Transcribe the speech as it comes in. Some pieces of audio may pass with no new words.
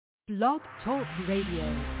Blog Talk Radio.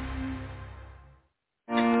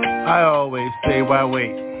 I always say, why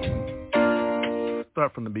wait?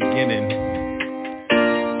 Start from the beginning.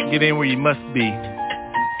 Get in where you must be.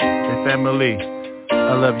 Hey, family,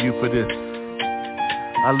 I love you for this.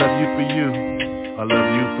 I love you for you. I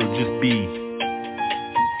love you for just be.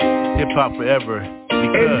 Hip-hop forever.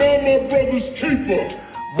 Because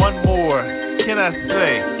one more, can I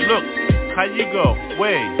say, look, how you go?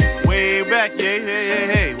 Way back,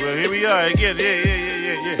 hey. Well, here we are again,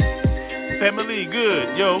 yeah. Family,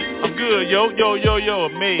 good, yo, I'm good, yo,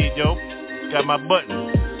 I'm made, yo. Got my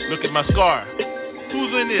button, look at my scar.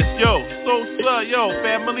 Who's in this, yo? So, yo,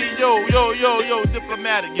 family, yo,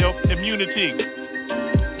 diplomatic, yo, immunity.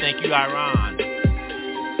 Thank you, Iran.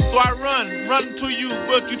 So I run to you,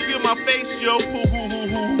 but you feel my face, yo.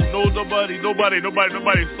 Hoo. No, nobody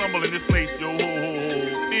stumble in this place, yo.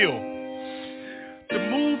 Feel. The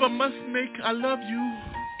move I must make, I love you.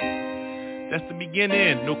 That's the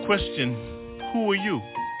beginning, no question. Who are you?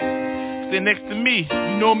 Stay next to me,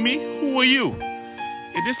 you know me, who are you?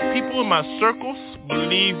 If this people in my circles,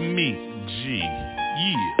 believe me,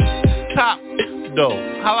 yeah. Top, though,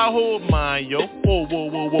 how I hold mine, yo. Whoa.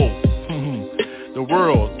 The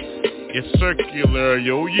world is circular,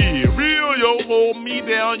 yo, yeah. Real, yo, hold me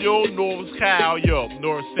down, yo. North Cal, yo.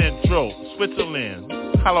 North Central, Switzerland.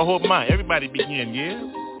 How I hold mine. Everybody begin, yeah?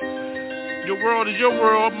 Your world is your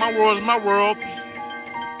world. My world is my world.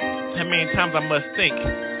 How many times I must think,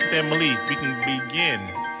 family, we can begin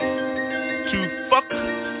to fuck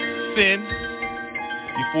sin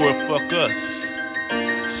before it fuck us.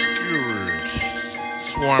 Scourge,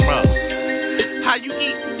 swarm up. How you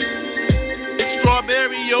eat?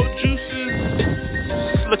 Strawberry, yo, juices.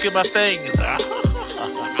 Look at my things.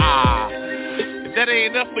 If that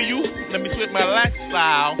ain't enough for you, let me switch my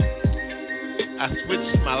lifestyle. I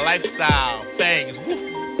switched my lifestyle. Things.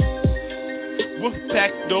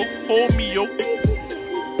 WolfPack, though, hold me, yo.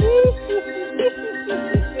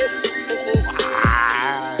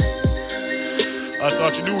 I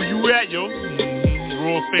thought you knew where you were at, yo.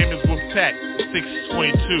 World famous WolfPack,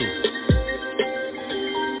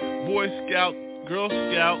 622. Boy Scout, Girl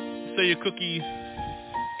Scout, say your cookies.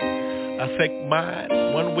 I take mine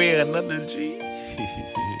one way or another, G.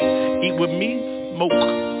 Eat with me, smoke,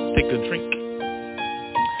 take a drink.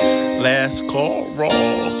 Last call, raw.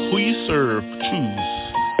 Who you serve, choose.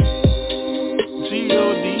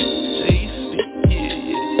 G-O-D-J-C,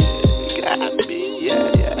 yeah. Got me,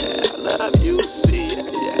 yeah. I love you, see,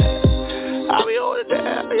 yeah. I'll be on it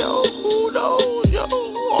down, yo. Who knows, yo?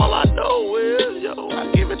 All I know is, yo, I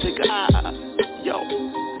give it to God, yo.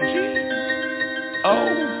 G-O-D-J-C,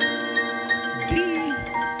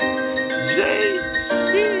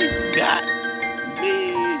 got me.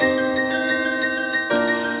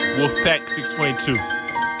 WolfPack 622.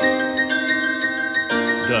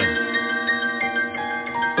 Done.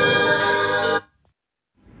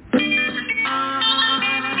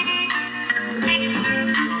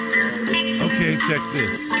 Okay, check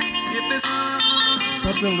this.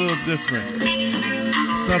 Something a little different.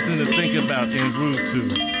 Something to think about and groove to.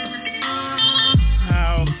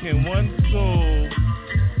 How can one soul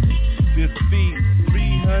defeat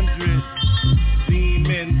 300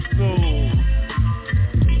 demon souls?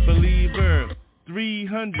 Believer,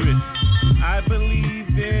 300. I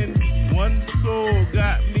believe in one soul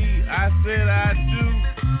got me. I said I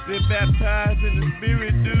do. Been baptized in the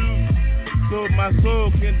spirit, dude. So my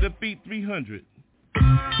soul can defeat 300.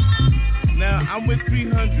 Now I'm with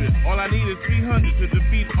 300. All I need is 300 to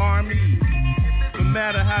defeat armies. No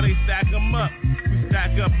matter how they stack them up, we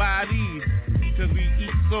stack up bodies. Because we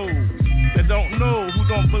eat souls that don't know, who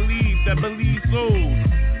don't believe, that believe souls.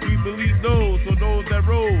 We believe those, so those that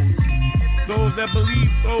rose. Those that believe,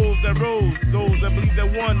 those that rose. Those that believe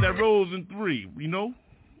that one, that rose in three, you know?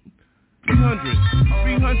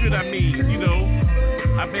 300 I mean, you know.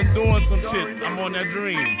 I've been doing some shit, I'm on that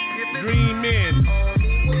dream. Dreaming.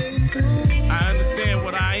 I understand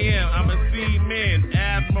what I am, I'm a seaman,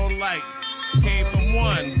 Admiral Light. Came from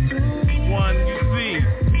one you see.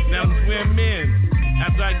 Now I'm swimming.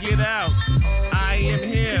 After I get out, I am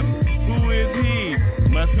him. Who is he?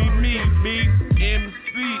 Must be me, big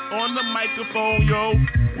MC on the microphone, yo.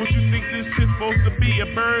 What you think this shit's supposed to be? A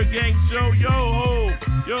ByrdGang show?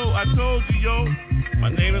 Yo, I told you, yo. My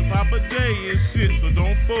name is Papa J and shit, so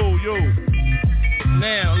don't fool, yo.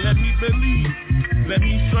 Now, let me believe. Let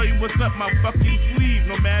me show you what's up my fucking sleeve.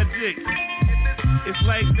 No magic. It's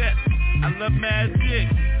like that. I love magic.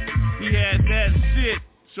 He had that shit.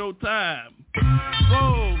 Showtime.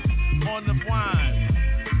 Rolls on the wine.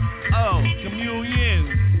 Oh, communion.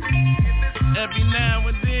 Every now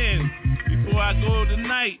and then, before I go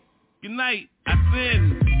tonight, Good night. I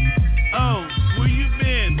sin. Oh, where you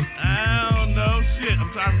been? I don't know. Shit. I'm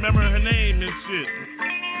trying to remember her name and shit.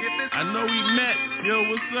 I know we met. Yo,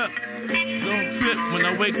 what's up? Don't trip when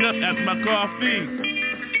I wake up after my coffee.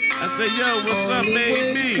 I say, yo, what's up,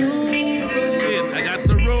 baby? Shit, I got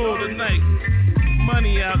the roll tonight.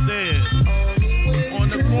 Money out there. On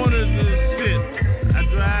the corners and shit. I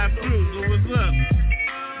drive through, so what's up?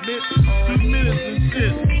 2 minutes and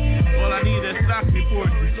shit. All I need is stock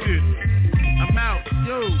reports and shit. I'm out.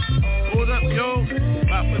 Yo, hold up, yo.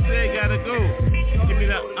 Papa Day gotta go. Give me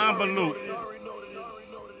that envelope.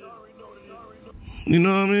 You know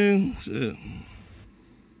what I mean? Shit.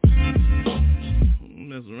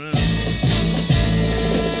 Mess around.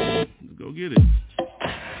 Let's go get it.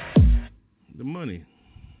 The money.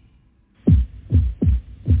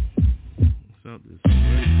 It's out there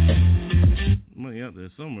somewhere. Money out there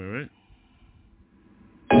somewhere, right?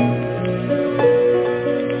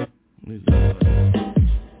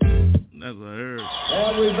 That's what I heard.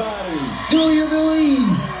 Everybody, do you believe?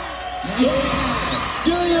 Yeah.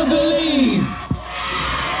 Do you believe?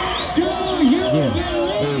 Do you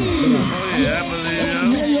believe? Oh yeah, I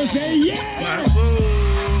believe you. Say yeah. My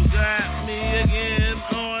soul got me again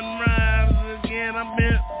on rhymes again. I'm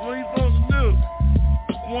been, what you supposed to do?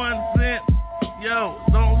 1 cent. Yo,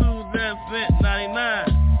 don't lose that cent. 99.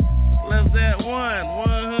 Less that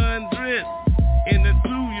 100. In the 2,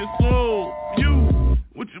 your soul. You,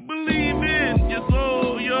 what you believe in, your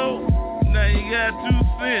soul, yo. Now you got 2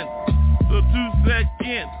 cents. So 2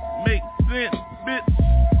 seconds make sense, bitch.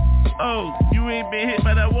 Oh, you ain't been hit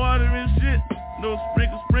by that water and shit? No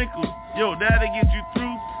sprinkle. Yo, that'll get you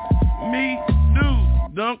through. Me, do,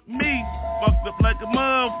 dunk me. Fucked up like a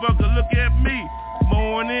motherfucker, look at me.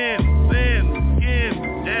 Morning, sin, skin,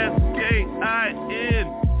 S-K-I-N.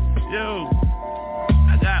 Yo,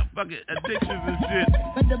 I got fucking addictions and shit.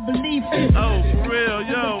 Oh, for real,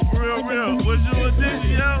 yo, for real. What's your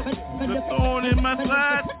addiction, yo? The thorn in my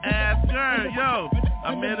side? Ask her, yo.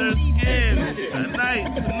 I'm in her skin.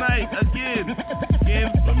 Tonight, again.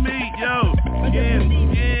 Skins for me, yo.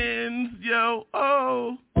 Skins, yo.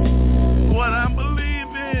 Oh, what I'm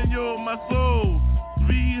believing, yo, my soul.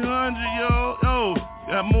 300, yo. Oh,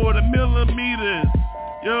 got more than millimeters.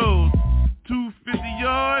 Yo, 250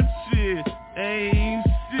 yards, shit. Ain't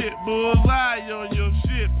shit, bullseye on your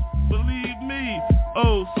shit. Believe me.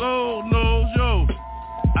 Oh, soul knows, yo.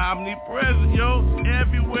 Omnipresent, yo.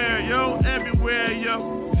 Everywhere, yo.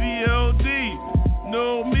 G-O-D.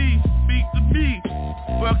 Know me, speak to me.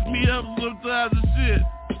 Fucks me up sometimes and shit.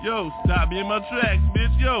 Yo, stop me in my tracks,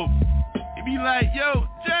 bitch, yo. It be like, yo,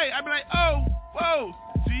 Jay. I be like, oh, whoa.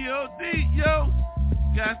 G-O-D, yo.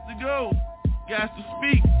 Got to go. Got to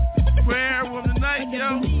speak. Prayer from the night,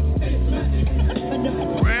 yo.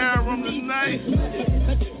 Prayer from the night.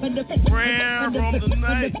 Prayer from the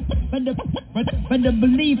night. But the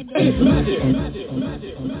belief.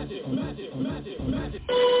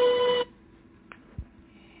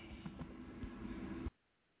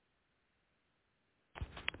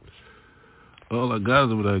 All I got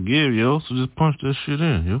is what I give, yo. So just punch that shit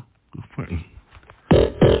in, yo.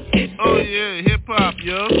 Oh yeah, hip hop,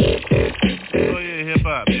 yo. Oh yeah, hip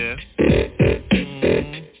hop, yeah.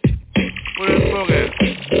 Where that smoke at?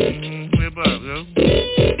 Hip hop, yo.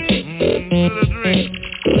 To the drink.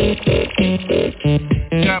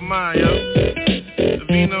 Got mine, yo. The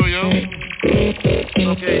vino, yo.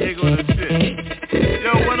 Okay, here go the shit.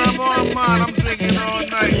 Yo, when I'm on mine, I'm drinking all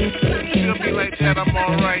night. Feel me like that, I'm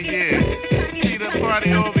alright, yeah. See the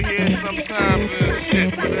party over here sometimes and shit.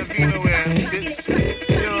 With the vino ass, bitch.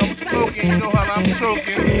 You know how I'm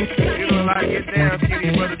choking. You know how I get down, skinny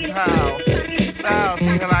brother Tile. See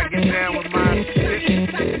how I get down with my shit.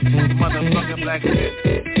 Motherfucking black shit.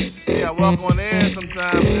 Yeah, I walk on air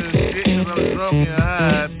sometimes and shit cause I'm drunk and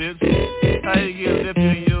high, bitch. How you get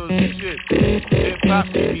lifted in your shit? Hip hop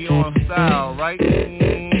me on style, right?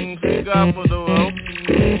 Thank God for the rope.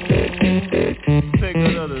 Take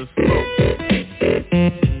another smoke.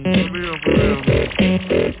 For real.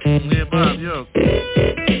 Hip hop, yo.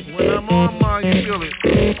 I'm on mine, you feel it.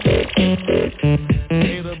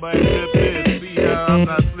 Ain't nobody slipped in. See how I'm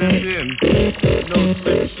not slipped in. No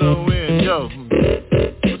slip show in, yo.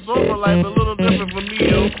 It's over life a little different for me,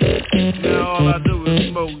 yo. Now all I do is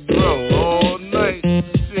smoke grow all night.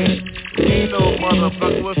 Shit. You know,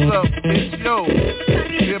 motherfucker, what's up, bitch, yo.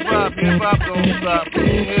 Hip hop don't stop.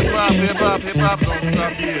 Hip hop don't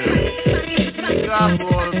stop here. Gospel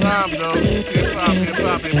all the time, though. Hip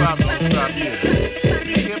hop don't stop here.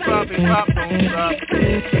 Hip hop don't stop.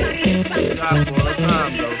 Gospel all the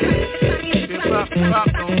time, though. Hip hop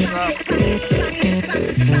don't stop.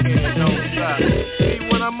 And it don't stop. See,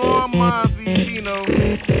 when I'm on my Vino.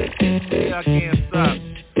 Yeah, I can't stop.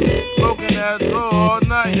 Smoking that dough all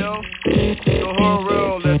night, yo. The whole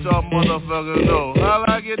world let y'all motherfuckers know. How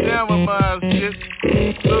I get down with my shit.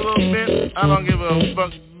 Little bitch, I don't give a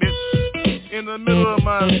fuck, bitch. In the middle of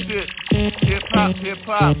my shit. Hip hop,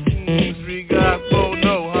 street guys both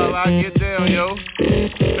know how I get down, yo.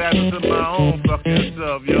 Faster than my own fucking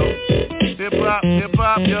stuff, yo. Hip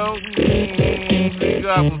hop, yo. Street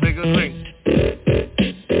guys will take a drink.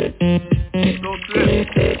 Don't trip.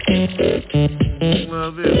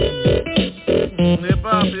 Love it. Hip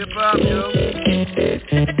hop, yo.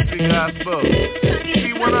 Street guys both.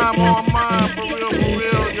 See when I'm on mine, for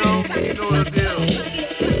real, yo. You know the deal.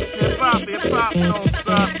 Hip hop, don't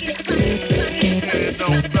stop. It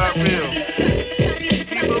don't stop real.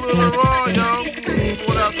 Keep a little raw, yo.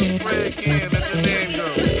 Without the spray can, let the name go.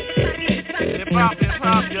 Hip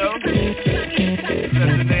hop, yo. Let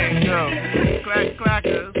the name go.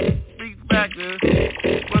 Clackers, beat backers.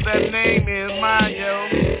 But that name is mine, yo.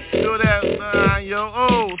 Do that sign, yo.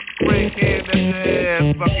 Oh, spray can, let your ass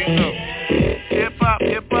fucking go. Hip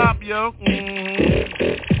hop, yo.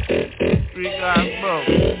 Street guys, bro.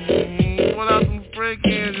 Without some spray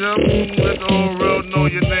cans, yo. Let the whole world know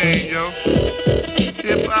your name, yo.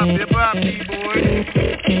 Hip hop, B-boy.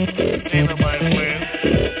 Ain't nobody playing.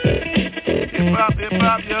 Hip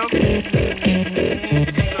hop, yo. Street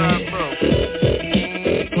guys, bro.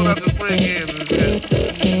 Without the spray cans and shit.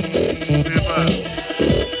 Hip hop.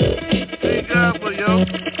 Street guys, bro, yo.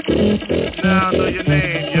 Now I know your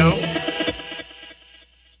name, yo.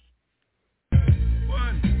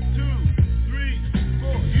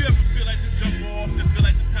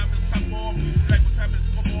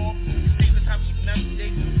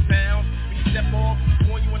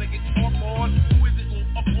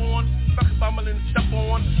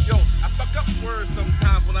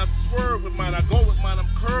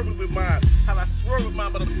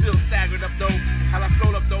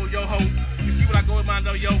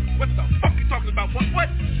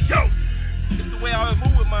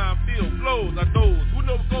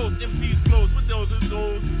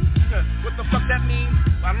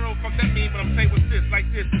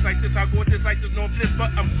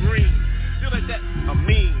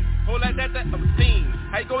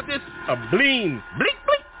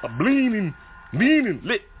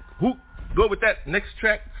 Next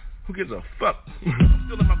track, who gives a fuck? I'm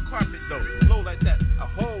still in my carpet though, low like that, a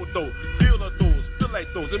hole though, feel of those, feel like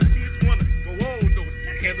those, MCs wanna go on those,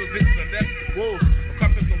 candles hit to the left, whoa, my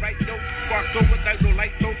carpet's so right though, spark though, but that no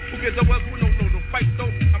light though, who gives a fuck, who no fight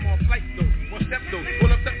though, I'm on flight though, one step though,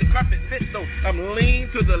 pull up the carpet fit though, I'm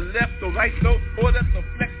lean to the left though, right though, or that's the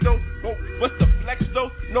flex though, oh, what's the flex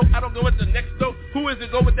though, no, I don't go with the next though, who is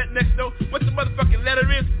it go with that next though, what the motherfucking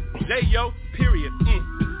letter is, J-yo, period,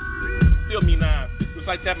 Feel me now. It's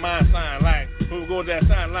like that mind sign line. When we go to that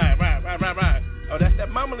sign line, right. Oh, that's that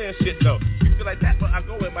mamaland shit though. You feel like that, but I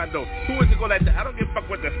go with my though. Who is it go like that? I don't give a fuck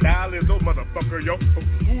what the style is, oh motherfucker, yo.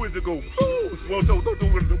 Who is it go? Woos. Well, don't do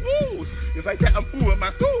with the woos. It's like that. I'm fooling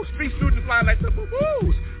my school. Street students flying like the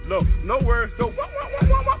woos. No words though. What?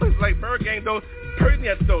 It's like ByrdGang though.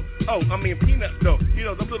 Peanuts though. Oh, I mean peanuts though. You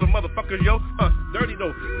know, those little motherfuckers, yo. Dirty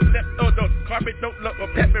though. Carpet though.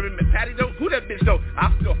 Pepper and patty though. Who that bitch though?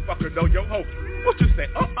 I still fuck her though, yo. Ho. What you say?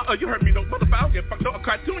 You heard me though. Motherfucker, I don't give a fuck though. A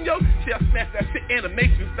cartoon, yo. See, I smash that shit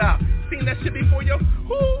animation style. Seen that shit before, yo?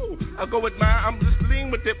 Whoo. I go with mine. I'm just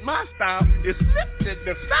lean with it. My style is slip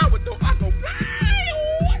the style with though. I go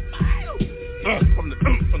from the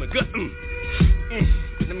gut.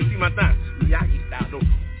 Let me see my thigh. Miyagi style though.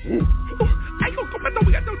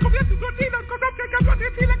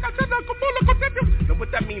 Now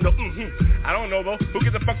what that mean though? I don't know though. Who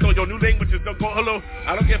gives a fuck though? Your new languages don't go hello.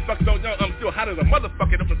 I don't give a fuck though. Yo, I'm still hot as a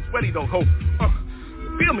motherfucker. I'm sweaty though. Ho.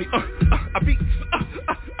 Feel me? I beat.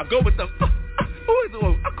 I go with the. What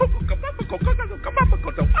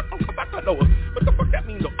the fuck that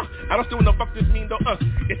mean though? I don't still know fuck this mean though.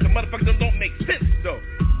 It's the motherfuckers that don't make sense though.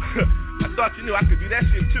 I thought you knew I could do that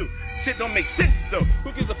shit too. Shit don't make sense though.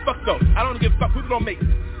 Who gives a fuck though? I don't give a fuck. Who don't make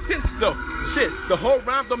sense though? Shit, the whole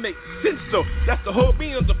rhyme don't make sense though. That's the whole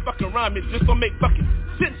meaning of the fucking rhyme. It just don't make fucking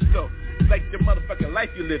sense though. Like the motherfucking life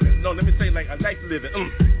you living. No, let me say like a life living.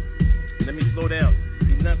 Let me slow down.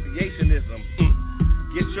 Enunciationism.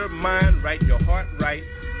 Get your mind right, your heart right,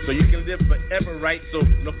 so you can live forever right. So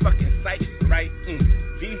no fucking sight right.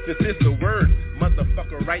 Jesus is the word,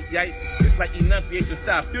 motherfucker right, yike. It's like enunciation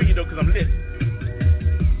style. I feel you though, cause I'm lit.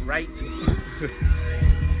 Right?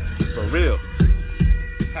 For real.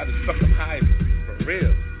 How the fuck I'm high? For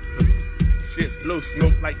real. Shit, blow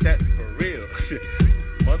smoke like that. For real.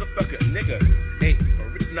 Motherfucker, nigga. Hey, for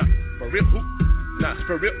real. Nah, for real. Who? Nah,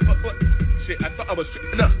 for real. What? Shit, I thought I was.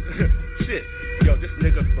 No. Shit. Yo, this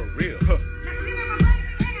nigga for real. Huh.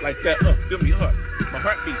 Like that. Feel me, heart. My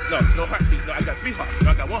heartbeat. No heartbeat. No, I got 3 hearts.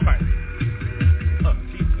 No, I got 1 heart.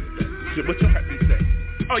 Jesus. Shit, what your heartbeat say?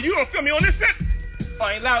 Oh, you don't feel me on this shit? Oh,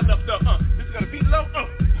 I ain't loud enough though. This is gonna beat low.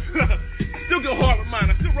 I still go hard with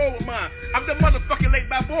mine. I still roll with mine. I'm the motherfucking late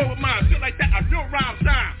by boy with mine. Shit like that. I still rhyme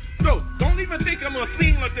shine. So, don't even think I'm gonna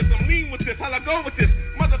sing like this. I'm lean with this. How I go with this?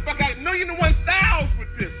 Motherfucker, I know you the one styles with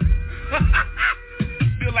this.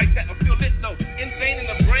 Feel like that. I feel lit though. Insane in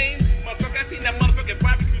the brain. Motherfucker, I seen that motherfucking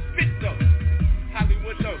barbecue spit though.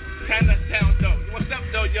 Hollywood though. Chinatown though. What's up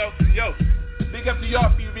though, yo? Yo. Big up to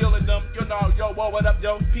y'all, be real and them. You know, yo, what up,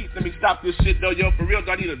 yo? Peace. Let me stop this shit though, yo. For real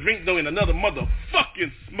though, I need a drink though and another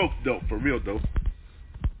motherfucking smoke though. For real though.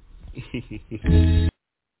 Yo,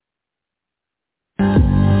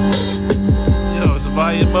 is the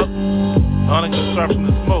volume up? I'm gonna start from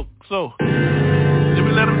the smoke. So, did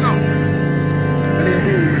we let him know?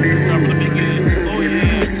 Start from the beginning. Oh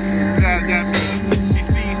yeah. God got me. He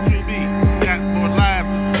sees through me. Got more lives.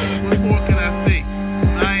 What more can I say?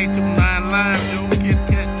 I ain't too 9 lives, yo. Kid,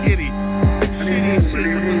 cat, kitty. Shitty shit.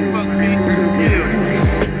 What the fuck, me? Yeah.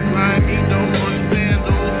 Mind me, don't understand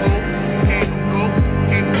those hoes. Came from low,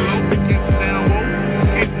 came from low, came from down low,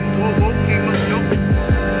 came from whoa, came from yo.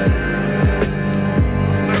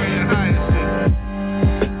 Very high and shit.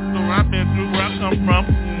 So I've been through where I come from.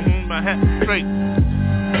 My hat straight.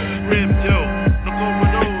 Rim, yo. Look over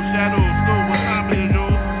those shadows. Know what time it is, yo.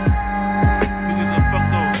 Niggas a fuck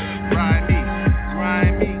those. Ride me.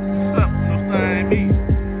 What's up? No sign me.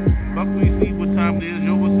 Fuck we see what time it is,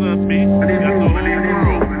 yo. What's up, me? Got the whole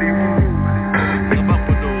world. I'm up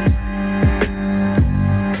for those.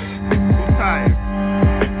 Who's tired?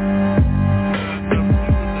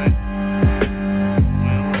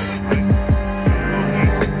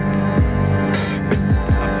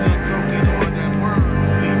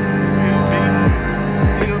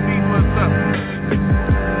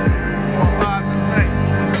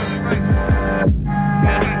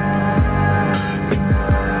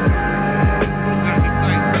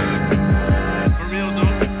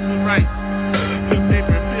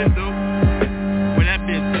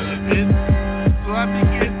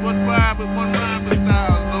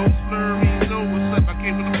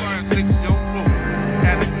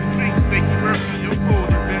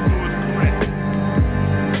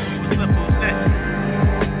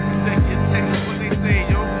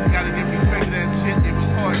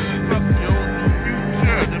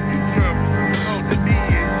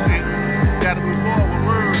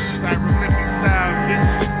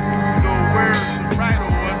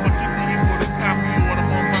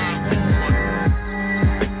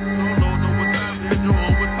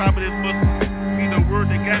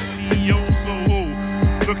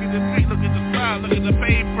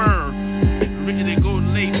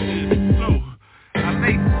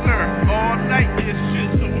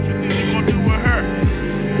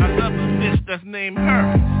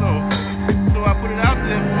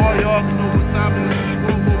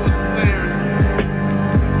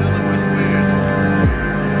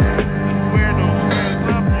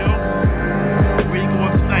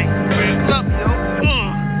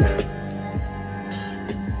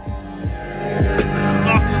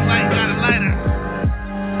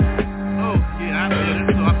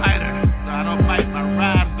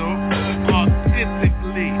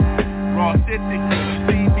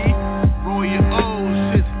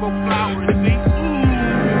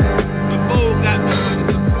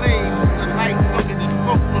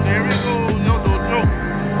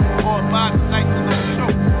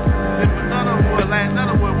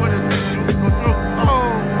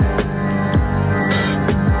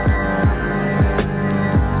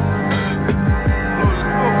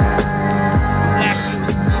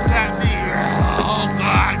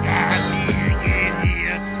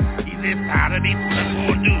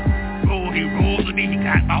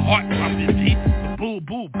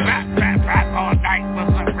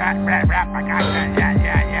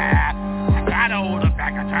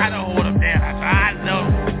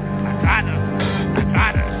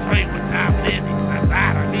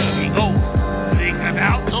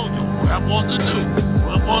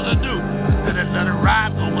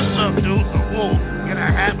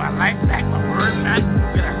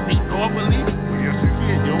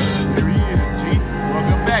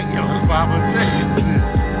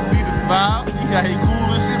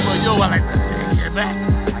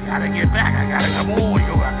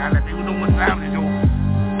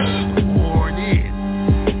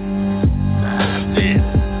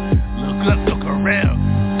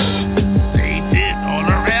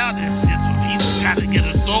 Get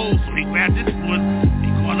a soul, so he grabbed this one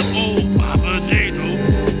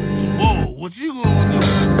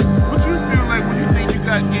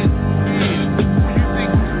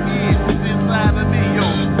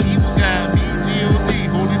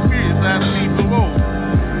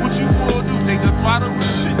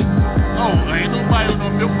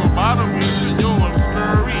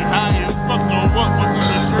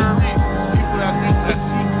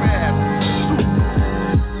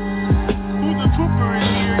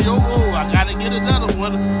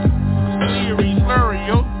what Slurry,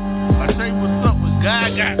 yo. I tell you what's up, but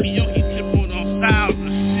God got me, yo. He tripping on styles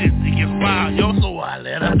and shit. It gets wild, yo. So I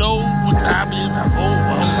let him know what time it is. I go,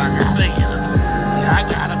 I can say it. Yeah, I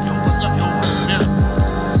got him, yo. What's up, yo? What's the minute?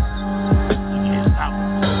 You can't stop it.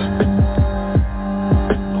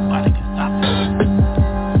 Nobody can stop it.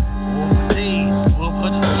 All for days, all for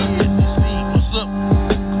the years. You see, what's up?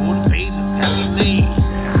 Go to pages, got me laid.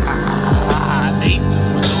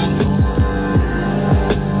 Nathan was on your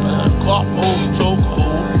cough,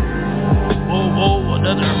 chokehold. Oh,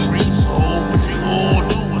 another free soul. What you gonna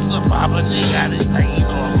do? What's up, Papa? They got his thing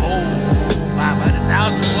on hold.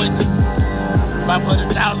 500,000 points.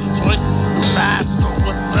 500,000 points. New rides. So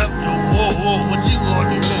what's up, yo? Whoa, what you gonna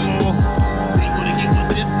do? They gonna get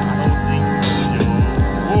with this? I don't think so, yo.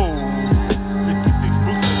 Whoa. 56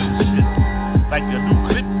 boosters and shit. Like a new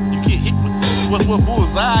clip. You get hit with this. What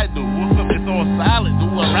bullseye do? What's up? It's on silent. Do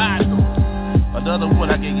a ride do? Another one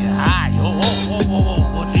I can get high. Oh,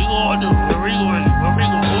 what you gonna do? What we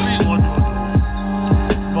gonna do?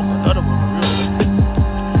 Fuck another one for real.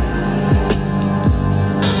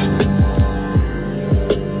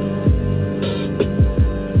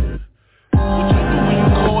 What you do when you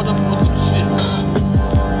called up for some shit?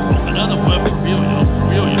 Fuck another one for real, yo.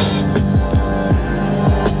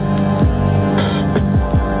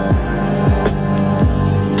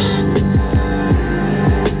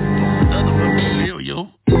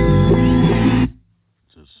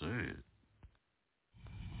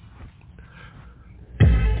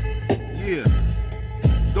 Yeah,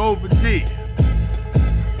 Dover D.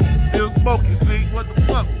 Still smoking, see? What the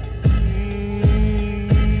fuck?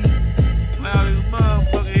 Loud as a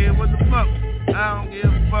motherfucker here, what the fuck? I don't give a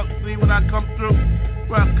fuck, see when I come through,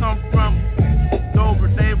 where I come from. Dover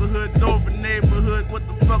neighborhood, what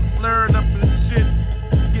the fuck? Slurred up and shit.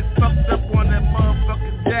 Get fucked up on that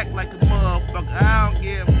motherfucking jack like a motherfucker. I don't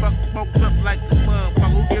give a fuck, smoked up like a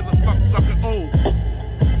motherfucker. Who gives a fuck, fucking old?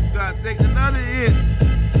 Gotta take another hit.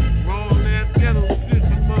 Roll that ghetto shit,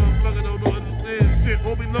 the motherfucker don't understand shit.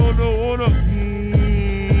 Hold me low, hold up.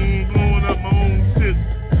 Blowing up my own shit.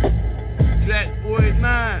 Jack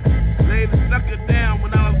 49, laid the sucker down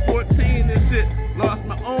when I was 14 and shit. Lost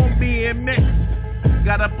my own BMX.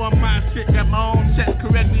 Got up on my shit, got my own check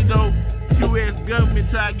correctly though. U.S. government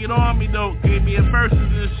tried to get on me though. Gave me a versus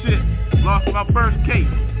and shit. Lost my first case.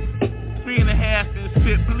 3.5 and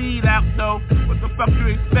shit, bleed out though. What the fuck you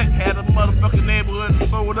expect? Had a motherfucking neighborhood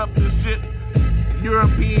sold up and shit.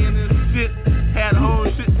 European and shit. Had the whole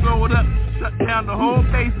shit sold up. Shut down the whole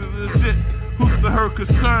bases and shit. Who's to her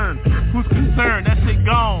concerned? Who's concerned? That shit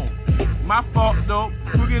gone. My fault though.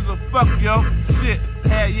 Who gives a fuck, yo? Shit.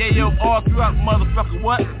 Had yayo all throughout, motherfucker.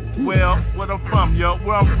 What? Well, where I'm from, yo.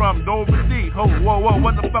 Where I'm from, Dover D. Ho, whoa,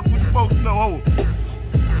 what the fuck we supposed to know? Ho.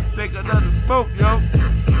 Take another smoke, yo.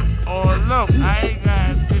 Oh, look, I ain't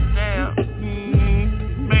gotta sit down.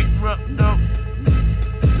 Bankrupt, though.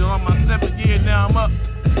 Still on my 7th year, now I'm up.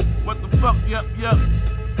 What the fuck, yup.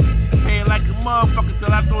 Paying like a motherfucker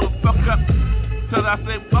till I throw the fuck up. Till I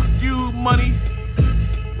say, fuck you, money.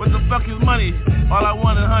 What the fuck is money? All I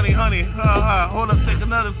want is honey. Ha. Hold up, take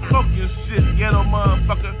another smoking shit, ghetto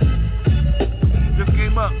motherfucker. Just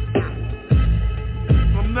came up.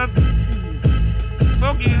 From nothing.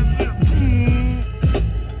 Smoking shit.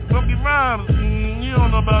 Fucking rhymes, you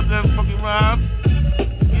don't know about that fucking rhymes.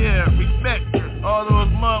 Yeah, respect all those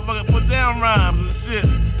motherfuckers put down rhymes and shit.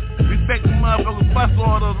 Respect the motherfuckers bust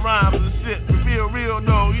all those rhymes and shit. Real,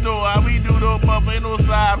 no, you know how we do those motherfuckers. Ain't no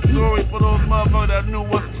side stories for those motherfuckers that knew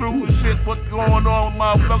what's true and shit. What's going on with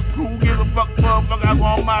motherfuckers? Who gives a fuck, motherfucker? I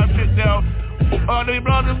want my shit down. Oh, they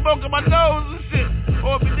brought this smoke in my nose and shit.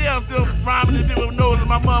 Or be damn still rhyming and shit with my nose in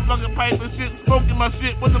my motherfucking pipe and shit. Smoking my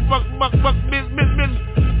shit. What the fuck, bitch.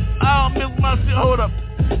 I don't miss my shit, hold up.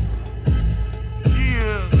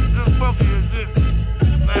 Yeah, this fucking shit.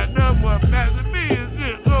 Like that one passing me and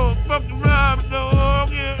shit. Oh, fucking rhyme, no,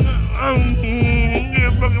 yeah,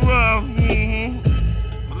 fucking rhyme.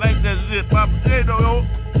 I like that shit, Papa Potato, yo.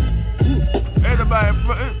 Everybody,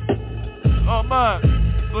 oh my.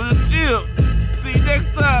 So just chill. See you next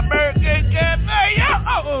time, ByrdGang Cafe, yo.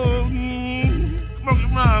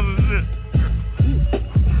 Smoking rhymes and shit.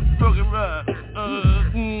 Smoking rhymes.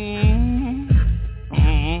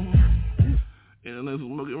 And let's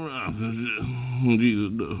look around and shit.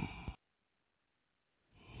 Jesus, though.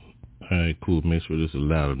 Alright, cool. Make sure this is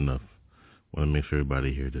loud enough. Want to make sure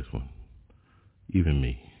everybody hear this one. Even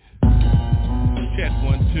me. Check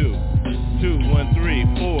 1, 2, 2, 1, 3,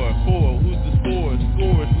 4, 4. Who's the score?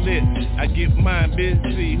 Score's lit. I get mine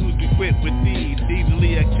busy. Who's equipped with these?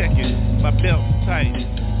 Easily I check it. My belt's tight.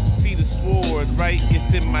 see the sword, right?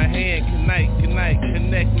 It's in my hand.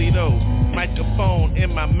 Connect me though. Microphone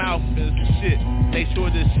in my mouth and shit. Make sure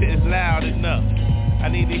this shit is loud enough. I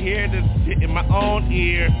need to hear this shit in my own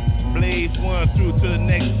ear. Blaze one through to the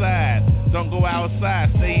next side. Don't go outside,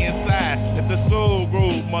 stay inside. Let the soul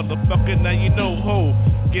grow, motherfucker. Now you know ho.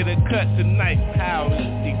 Get a cut tonight. How is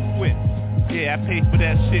equipped? Yeah, I pay for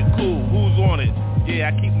that shit. Cool. Who's on it? Yeah,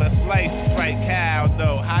 I keep my slice right, cow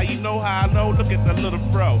though. How you know how I know? Look at the little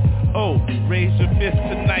bro. Oh, raise your fist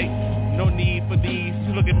tonight. No need for these.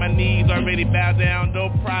 Look at my knees already bow down. No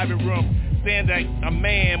private room. Stand like a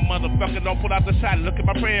man, motherfucker. Don't put out the shot. Look at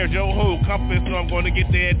my prayers, yo ho. Compass, so I'm going to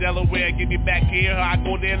get there. Delaware, get me back here. I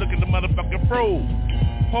go there, look at the motherfucking pro.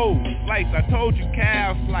 Ho, slice. I told you,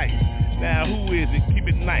 cow slice. Now who is it? Keep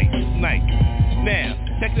it nice. Now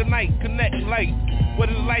check the night, connect light. What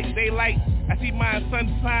is light? Daylight. I see my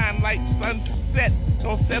sunshine like sunset.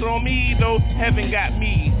 Don't set on me though. Heaven got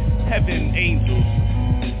me. Heaven angels.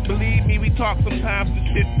 Believe me, we talk sometimes to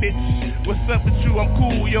shit, bitch. What's up with you? I'm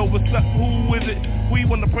cool, yo. What's up? Who is it? We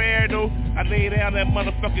want the prayer though. I lay down that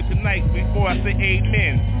motherfucker tonight before I say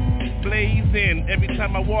amen. Blaze in every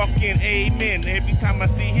time I walk in, amen. Every time I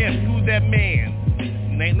see him, who's that man?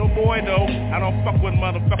 Ain't no boy though. I don't fuck with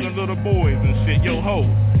motherfucking little boys and shit. Yo ho,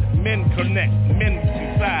 men connect, men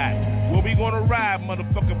decide. Where we gonna ride,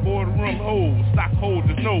 motherfucker? Boardroom ho,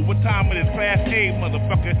 stockholders know what time it is. Class A,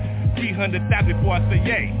 motherfucker. 300,000 before I say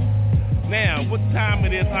yay. Now, what time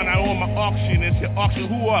it is? I'm on my auction and shit. Auction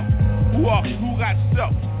who up? Who auction? Who got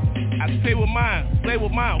stuff? I stay with mine.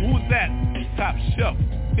 Who's that? Top shelf.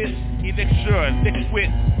 Bitch, elixir,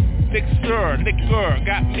 liquor,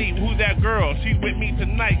 got me. Who's that girl? She with me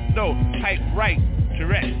tonight, though. Type right,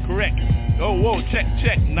 correct. Oh, whoa, check,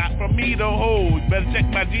 not from me, though, ho. Better check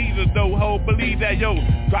my Jesus, though, ho. Believe that, yo.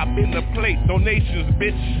 Drop in the plate, donations,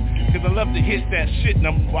 bitch. Cause I love to hit that shit and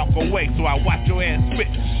I'm walk away. So I watch your ass switch.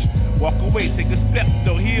 Walk away, take a step,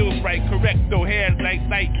 though. Heels right, correct, though. Hair light,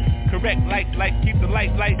 correct, light, keep the light.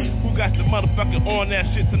 Who got the motherfucker on that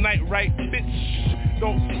shit tonight, right, bitch?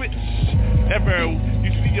 Don't switch. Ever you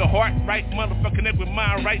see your heart right, motherfucking up with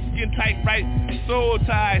mine right, skin tight right, soul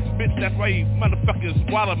ties, bitch. That's why you motherfuckers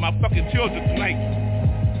swallow my fucking children tonight.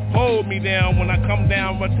 Hold me down when I come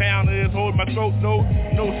down. What town it is? Hold my throat. No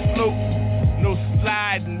slope, no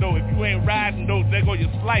sliding though. If you ain't riding though, there go your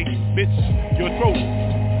slice, bitch. Your throat.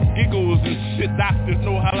 Giggles and shit. Doctors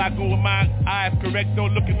know how I go with my eyes correct.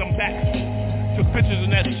 Don't look at them backs. Took pictures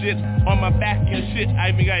and that shit on my back and shit. I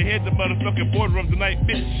even got hit the motherfucking boardroom tonight,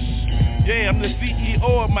 bitch. Yeah, I'm the CEO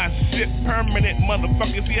of my shit. Permanent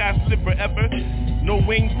motherfucker. See I slip forever. No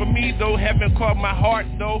wings for me though. Heaven caught my heart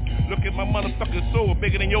though. Look at my motherfucking soul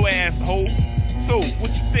bigger than your asshole. So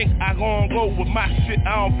what you think I gonna go with my shit?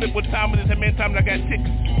 I don't flip what time it is. How many times I got ticks?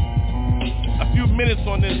 A few minutes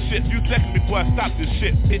on this shit. Few seconds before I stop this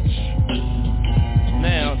shit, bitch.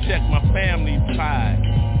 Now check my family pie.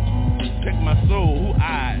 Check my soul, who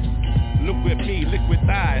eyes? Look at me, liquid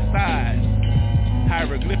thighs.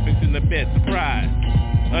 Hieroglyphics in the bed, surprise.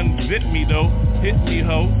 Unzip me though, hit me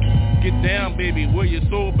ho. Get down baby, where your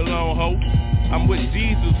soul belong ho. I'm with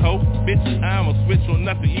Jesus ho, bitch. I'm a switch on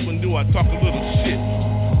nothing even though I talk a little shit.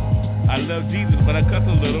 I love Jesus but I cuss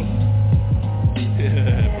a little.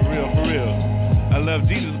 For real. I love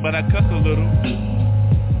Jesus but I cuss a little.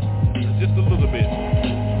 Just a little bit.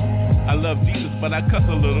 I love Jesus, but I cuss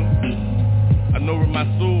a little. I know where my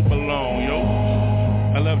soul belong, yo.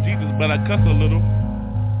 I love Jesus, but I cuss a little.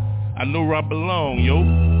 I know where I belong, yo.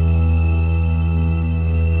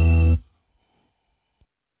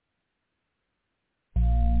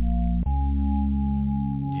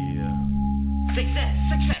 Yeah. Success.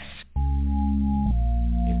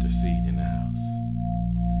 Intercede in the house.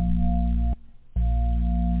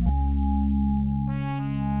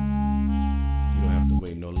 You don't have to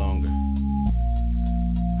wait no longer.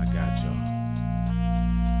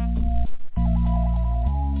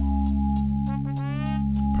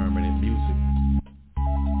 Permanent music.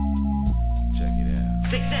 Check it out.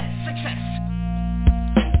 Success.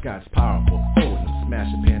 God's powerful, holding them,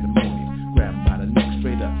 smashing pandemonium. Grab him by the neck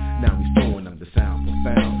straight up. Now he's throwing them the sound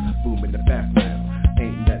profound. Boom in the background.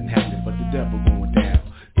 Ain't nothing happening but the devil going down.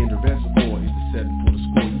 Intervention going is the setting for the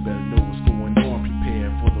score. You better know what's going on. Prepare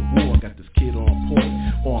for the war. Got this kid on point.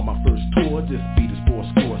 On my first tour, this beat is for a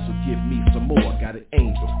score. So give me some more. Got an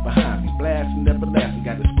angel behind me. Blasting, everlasting.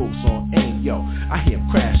 Got the scopes on aim. Yo, I hear him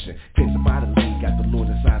crashing. Pins by the lead. Got the Lord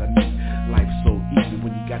inside of me. Life's so easy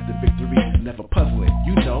when you got the victory. Never puzzling,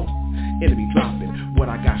 you know. Enemy dropping. What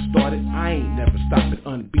I got started, I ain't never stopping.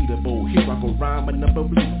 Unbeatable. Here I go rhyming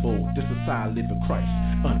unbelievable. This is how I live in Christ.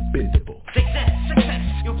 Unbendable. Success.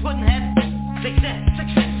 You couldn't have success.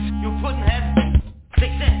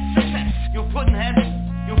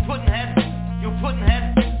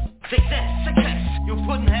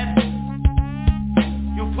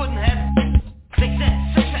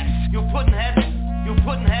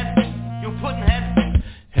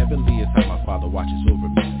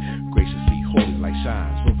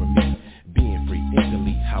 shines over me. Being free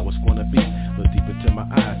instantly, how it's gonna be. Look deep into my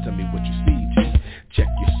eyes, tell me what you see, G. Check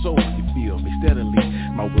your soul, you feel me steadily.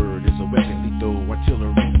 My word is a weapon, lethal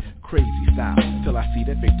artillery. Crazy style, till I see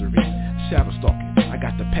that victory. Shadow stalking, I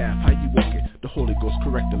got the path, how you walking? The Holy Ghost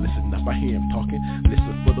corrector, listen up, I hear him talking.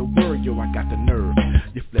 Listen for the word, yo, I got the nerve.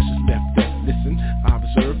 Your flesh is left, listen, I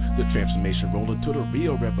observe the transformation, roll into the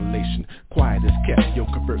real revelation. Quiet is kept, yo,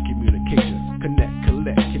 convert communication. Connect,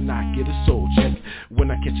 collect, can I get a soul check? When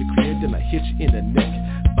I catch you clear, then I hit you in the neck.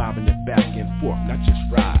 Bobbing it back and forth, not just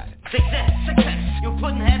ride. Success, you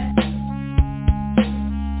putting head.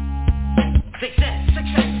 Success,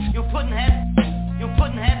 you putting head. You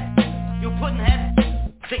putting head. You putting head.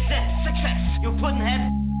 Success, you putting head.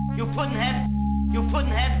 You putting head. You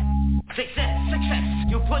putting head. Success,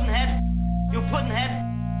 you putting head. You putting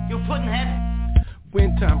head. You putting head.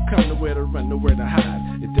 When time comes, nowhere to run, nowhere to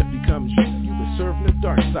hide. It death becomes you been serving the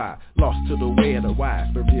dark side. Lost to the way of the wise,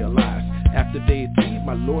 but realized after day 3,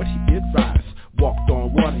 my Lord, he did rise. Walked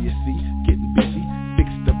on water, you see, getting busy.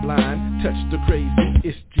 Fixed the blind, touched the crazy.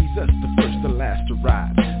 It's Jesus, the first and last to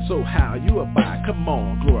ride. So how you abide? Come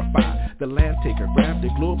on, glorify the land taker, grab the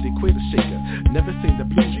globe, the equator shaker. Never seen the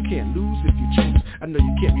blues, you can't lose if you choose. I know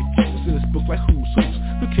you can't refuse in this book like who's.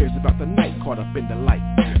 Who cares about the night caught up in the light?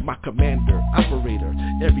 My commander, operator,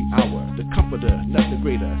 every hour, the comforter, nothing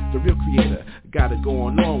greater, the real creator. Got it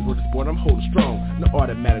going on, word is born, I'm holding strong. No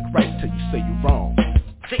automatic right till you say you're wrong.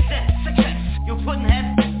 Success, you putting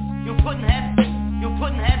head. You putting head. You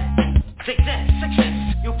putting head. Success,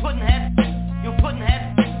 you putting head. You putting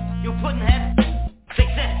head. You putting head.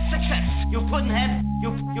 Success, you putting head.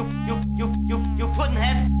 You putting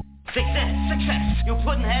head. Success, you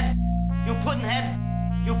putting head. You putting head.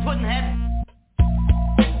 You putting head.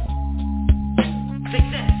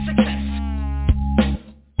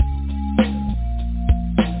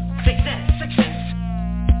 Success.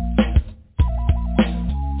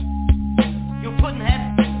 You putting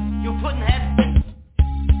head. You putting head.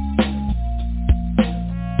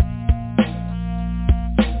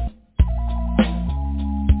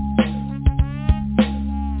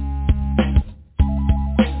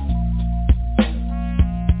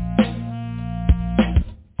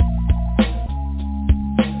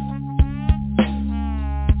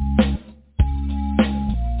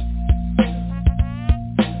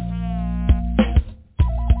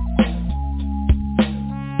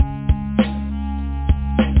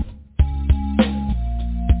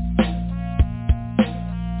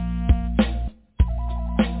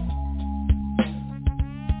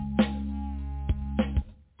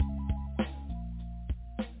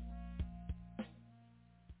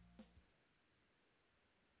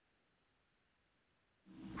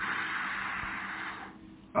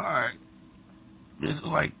 Alright. It's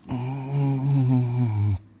like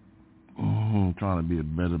trying to be a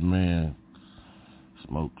better man.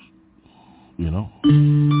 Smokes. You know? Hey,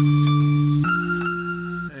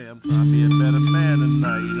 I'm trying to be a better man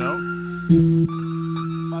tonight, you know?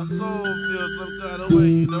 My soul feels some kind of way,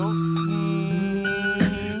 you know?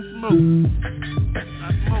 Smoke. I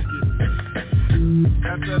smoke it.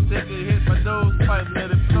 After I take a hit, my nose pipe, let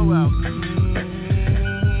it flow out.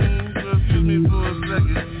 So excuse me for a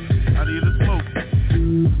second. I need a smoke.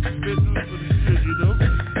 Spit through for the shit, you know?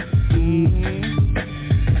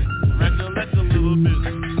 Recollect a little bit.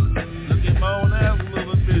 Look at my own ass a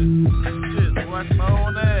little bit. Shit, watch my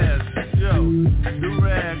own ass. Yo, do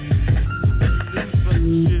rag. Do some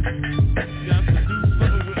shit. Got to do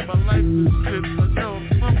something with my life and shit. But yo, I'm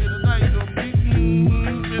smoking tonight, you know?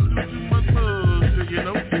 Been through too much bullshit, you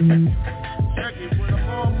know? Check it, when I'm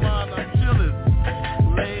on mine, I'm chillin'.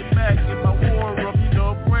 Laid back in my war room, you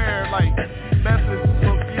know, prayer, like, message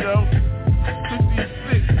book, you know?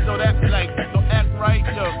 66, so that's like, so act right,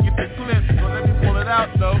 yo, get the clip, so let me pull it out,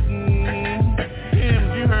 though. Hymns,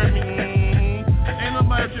 you heard me, Ain't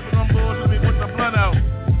nobody tripping on bullshit, let me put the blunt out.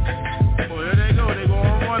 Oh, here they go, they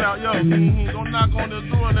gonna run out, yo, don't knock on the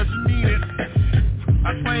door unless you mean it.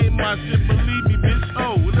 I claim my shit, believe me, bitch.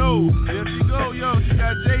 Oh, no, there she go, yo, she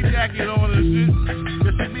got J-jacket on and shit.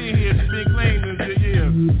 Yeah, she been here, she been claiming shit, yeah.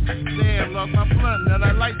 Damn, lost my blunt, now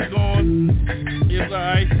that light's gone. It's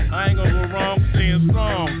alright, I ain't gonna go wrong, staying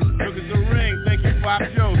strong. Look at the ring, thank you, Pop,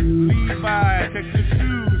 yo. Levi, Texas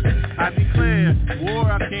shoes. I declare,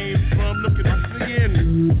 war I came from, look at my skin.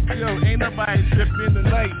 Yo, ain't nobody tripping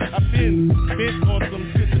tonight. I've been bent on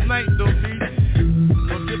some shit tonight, though, B.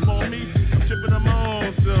 Don't tip on me. Tripping on my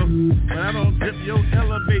own self, but I don't trip, yo,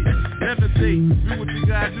 elevate, levitate, do what you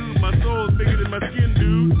gotta do, my soul's bigger than my skin,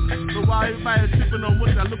 dude, so while everybody's tripping on what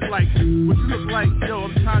I look like, what you look like, yo,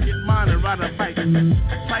 I'm trying to get mine and ride a bike,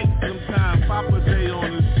 fight sometime, Papa Day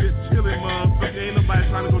on this shit, chillin', motherfucker, ain't no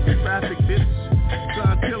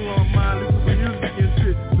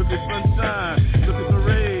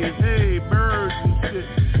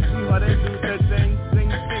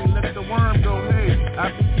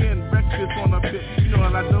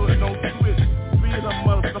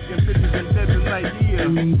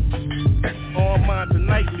On mine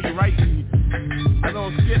nightly, rightly. I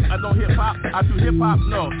don't skip, I don't hip hop, I do hip hop,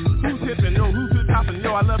 no. Who's hippin', yo, who's hip hoppin',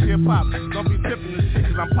 yo, I love hip hop. Don't be tippin' this shit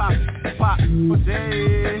cause I'm pop. But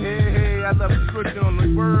hey, I love switching on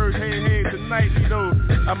the word, hey, tonight, you know,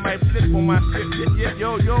 I might flip on my shit,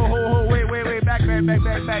 yo, ho, wait, back. If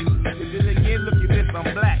it again, look at this, I'm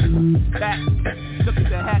black, back, look at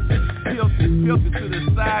the hat, filter to the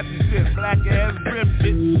side, and shit, black ass brim,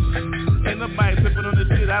 bitch. Ain't nobody tripping on this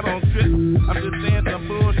shit, I don't trip. I'm just saying some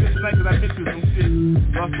bullshit tonight cause I been through some shit.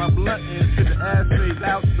 Lost my blunt and shit, the ashtray's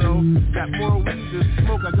out, so got more weed to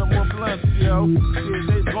smoke, I got more blunts, yo. Shit,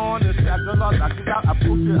 they gone and shit, I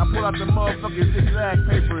pull out the motherfucking zigzag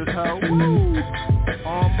papers, ho. Woo!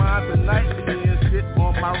 On mine tonight, and shit,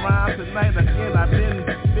 on my rhyme tonight, again, I've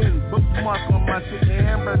been bookmark on my shit,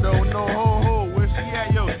 Amber, though, no ho, where she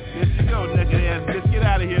at, yo? Here she go, naked ass bitch, get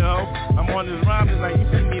out of here, ho. I'm on this rhyme tonight, you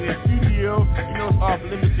see me in the studio, you know it's off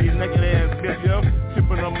limits to you naked ass bitch, yo.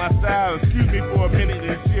 Tripping on my style, excuse me for a minute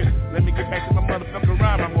and shit. Let me get back to my motherfucking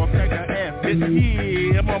rhyme, I'm gonna crack her ass, bitch.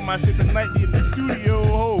 Yeah, I'm on my shit tonight in the studio,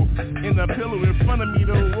 ho. In the pillow in front of me,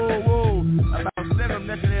 though, whoa. About 7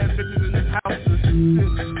 naked ass bitches in this house and shit.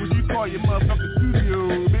 What you call your motherfucking studio,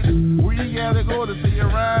 bitch? Where you gotta go to see your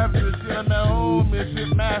rhymes and shit? I'm at home and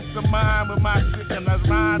shit, mastermind with my shit and that's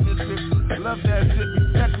rhyme and shit. Love that shit,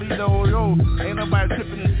 respectfully though, yo. Ain't nobody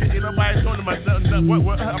tripping and shit, ain't nobody showing my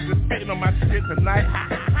what I'm just spitting on my shit tonight.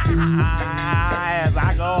 As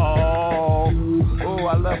I go. Oh,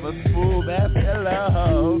 I love a smooth ass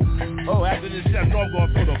hello. Oh, after this shit, I know I'm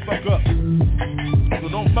gonna throw the fuck up. So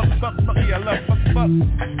don't fuck, yeah, I love fuck.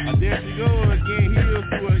 There she goes again, heels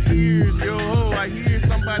to her ears, yo. I hear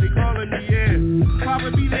somebody calling me, yeah.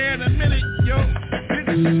 Probably be there in a minute, yo. Bitch,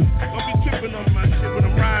 don't be tripping on my shit when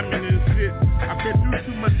I'm rhyming and shit. I've been through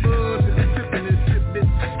too much bullshit and tripping and shit, bitch.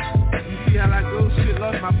 You see how I go, shit,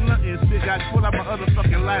 lost my blunt and shit, got pulled out my other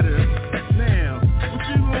fucking lighter. Now, what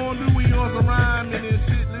you gonna do when you on some rhyming and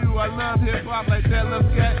shit, dude? I love hip-hop like that, love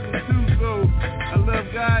catting too, so I love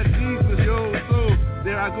God, Jesus, yo, so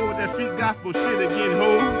there I go with that street gospel shit again,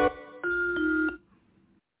 ho.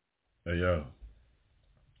 Hey, yo,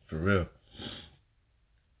 for real.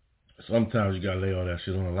 Sometimes you gotta lay all that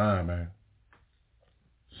shit on the line, man.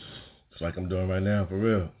 It's like I'm doing right now, for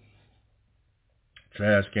real.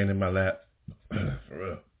 Trash can in my lap, for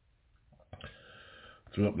real.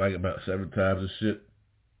 Threw up like about 7 times and shit.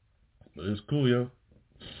 But it's cool, yo.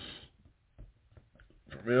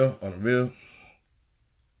 For real, on the real.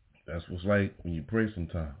 That's what's like when you pray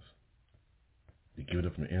sometimes. You give it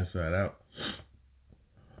up from the inside out.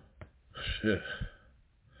 Shit.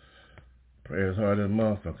 Prayer is harder than a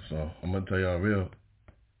motherfucker, so I'm gonna tell y'all real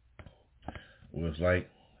what it's like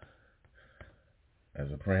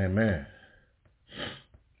as a praying man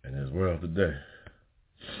in this world today.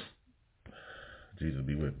 Jesus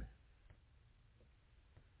be with me.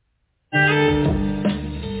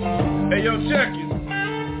 Hey, yo, check it.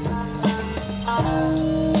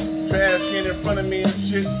 Trash can in front of me and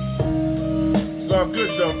shit. It's all good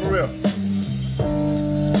though, for real.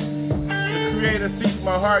 The Creator seeks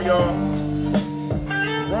my heart, y'all.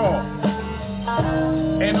 Wrong.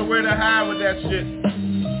 Ain't nowhere to hide with that shit.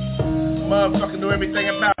 Motherfucker know everything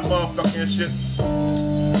about motherfucking shit.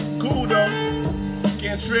 Cool though.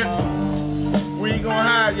 Can't trip. Where you gonna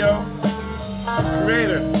hide, yo?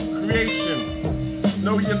 Creator, creation.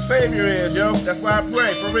 Know who your savior is, yo. That's why I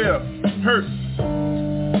pray, for real. Hurt.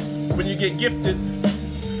 When you get gifted,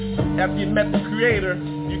 after you met the creator,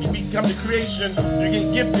 you can become the creation. You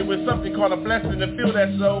get gifted with something called a blessing to feel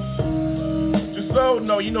that soul. Your soul,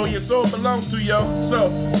 no, you know who your soul belongs to, yo. So,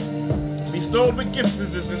 be stowed with gifts and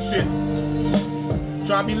shit.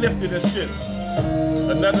 Try to be lifted and shit.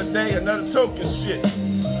 Another day, another token shit.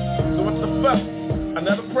 So what the fuck?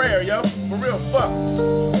 Another prayer, yo. For real, fuck.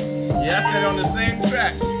 Yeah, I said on the same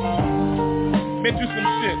track. Been through some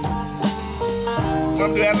shit.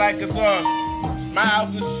 Some do that like it's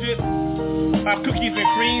smiles and shit. Cookies and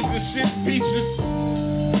creams and shit. Peaches.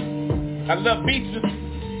 I love beaches.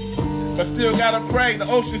 But still gotta pray. The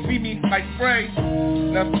ocean see me like spray.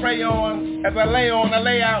 Now spray on. As I lay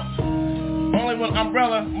out. Only with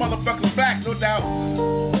umbrella. Motherfucker's back, no doubt.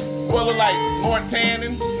 Well, like more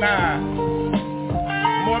tanning? Nah.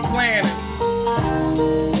 More planning.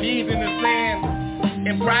 Knees in the sand.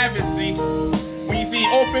 In privacy. When you see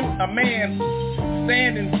open, a man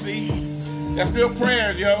stand and see. That's still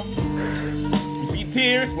prayers, yo. You see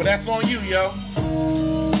tears? Well, that's on you, yo.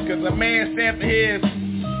 Cause a man stand for his.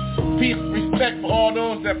 Peace, respect for all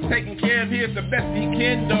those that are taking care of his the best he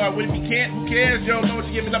can, though. What if he can't? Who cares, yo? Know what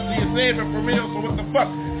you're giving up to your savior for real, so what the fuck?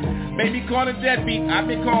 Maybe called a deadbeat. I've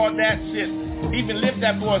been called that shit. Even lived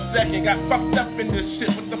that for a second. Got fucked up in this shit.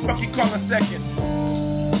 What the fuck you call a second?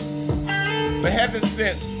 For heaven's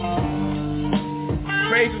sake.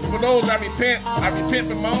 Praises for those I repent. I repent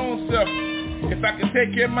for my own self. If I can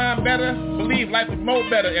take care of mine better, believe life is more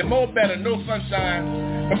better and more better. No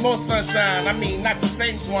sunshine, but more sunshine. I mean, not the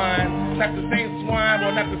same swine, not the same swine,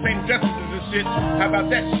 or not the same justices and shit. How about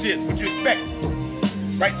that shit? What you expect?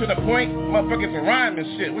 Right to the point, motherfuckers a rhyme and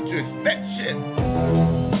shit. What you expect? Shit.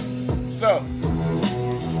 So,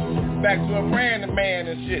 back to a random man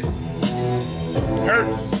and shit.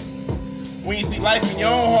 Hurts when you see life in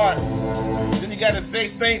your own heart. Then you gotta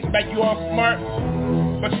say things like you all smart,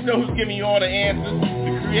 but you know who's giving you all the answers?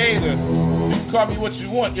 The Creator. You can call me what you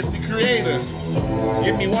want, it's the Creator.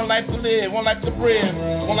 Give me one life to live, one life to breathe,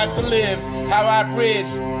 one life to live. How I bridge,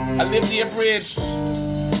 I live the abridged.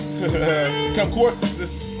 Concourses.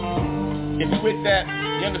 If you with that,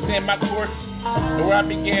 you understand my course, and where I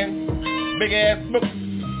begin. Big ass books.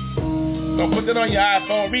 Don't put that on your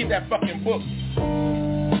iPhone, read that fucking book.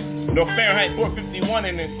 No Fahrenheit 451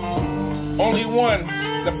 in it. Only one,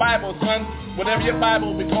 the Bible, son. Whatever your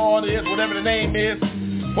Bible be called is, whatever the name is.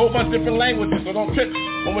 Whole bunch of different languages, so don't trip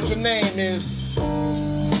on what your name is.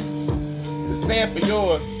 Stand for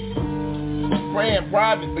yours. Pray in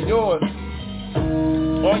private for yours.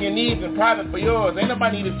 On your knees in private for yours. Ain't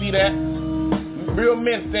nobody need to see that. Real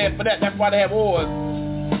men stand for that. That's why they have wars.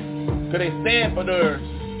 Cause they stand for theirs.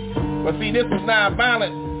 But see, this is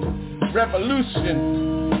non-violent revolution.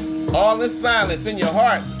 All in silence in your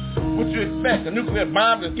heart. What you expect? A nuclear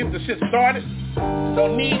bomb to get the shit started?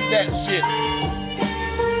 Don't need that shit.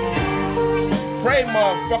 Pray,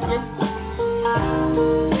 motherfucker.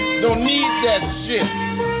 Don't need that shit.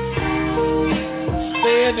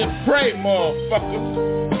 Stand and pray, motherfucker.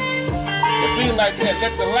 It be like that.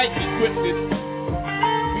 Let the light be equipped with.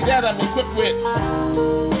 See that I'm equipped with.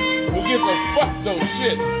 Who gives a fuck though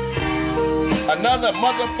shit? Another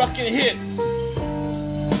motherfucking hit.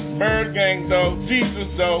 ByrdGang though, Jesus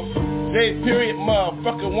though, J period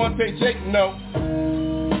motherfucker, one take Jake no.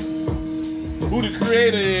 Who the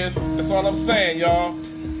Creator is, that's all I'm saying, y'all.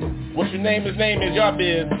 What your name is y'all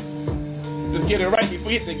biz. Just get it right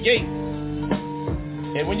before you hit the gate.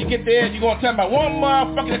 And when you get there, you're gonna tell me about one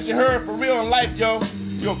motherfucker that you heard for real in life, yo.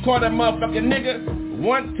 You'll call that motherfucking nigga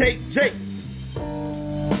one take Jake.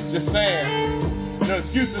 Just saying. No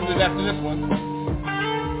excuses after this one.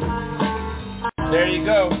 There you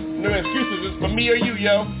go. No excuses, it's for me or you,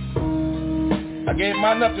 yo. I gave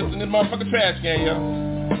mine up just in this motherfucking trash can, yo.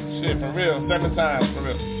 Shit, for real. 7 times, for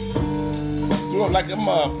real. Do it like a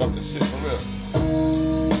motherfucker, shit, for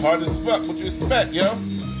real. Hard as fuck, what you expect, yo?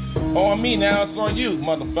 On me now, it's on you,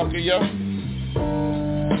 motherfucker, yo.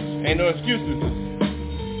 Ain't no excuses.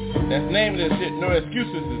 That's the name of this shit, no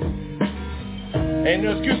excuses. Ain't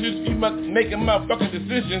no excuses, you must make a motherfucking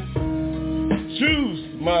decision. Choose,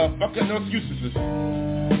 motherfucker, no excuses.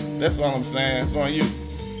 That's all I'm saying, it's on you.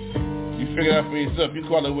 You figure it out for yourself, you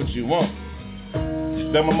call it what you want. You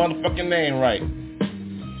spell my motherfucking name right.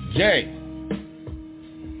 J.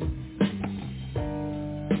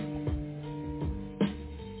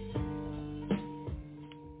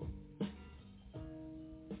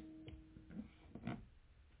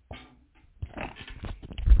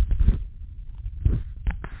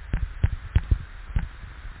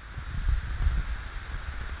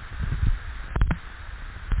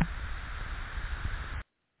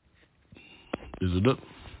 Is it up?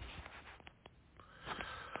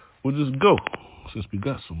 We'll just go, since we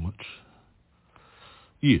got so much.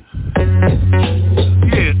 Yeah.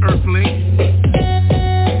 Yeah, Earthling.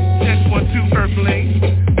 Check 1, 2, Earthling.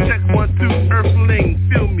 Check 1, 2, Earthling.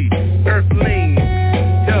 Feel me, Earthling.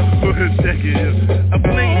 Yo, check it. I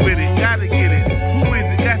bling with it, gotta get it. Who is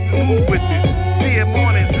it? Got to move with it. See it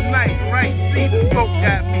morning, tonight, right? See the smoke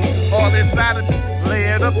got me all inside of me.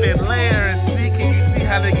 Layered up in layer and see. Can you see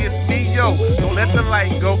how they get me? Yo, don't let the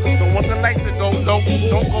light go. Don't want the light to go. Don't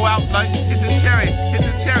go out like hit the cherry,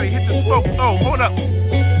 hit the smoke. Oh, hold up.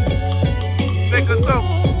 Take a soak.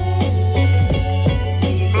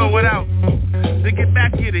 Blow it out. Then get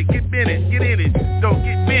back in it, get in it, get in it. Don't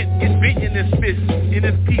get bit in this fish, in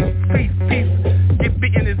this piece. Get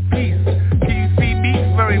bit in this piece. Can you see me?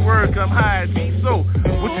 Very word come high and me. So,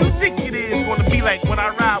 what you think it is gonna be like when I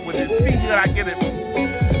ride with it? See that I get it.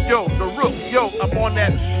 Yo, the rook, yo, I'm on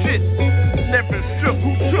that shit. Never shook,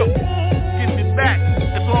 who took? Get me back,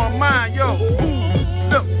 it's on mine, yo.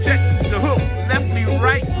 Look, check the hook, left me,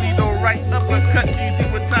 right, no right uppercut. You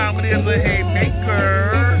see what time it is, a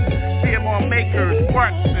haymaker. See him on makers,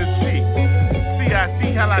 sparks and she. See, I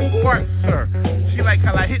see how I sparks her. She like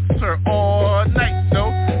how I hits her all night,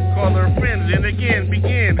 though. Call her friends Then again,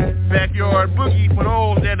 begin backyard boogie for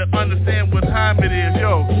those that understand what time it is.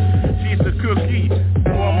 Yo, she's the cookie.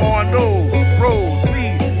 I'm on those rolls,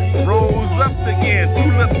 please. Rolls up again.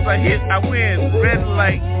 Tulips I hit, I win. Red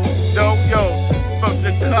light, yo. From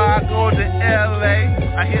Chicago to LA,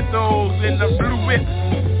 I hit those in the blue whip.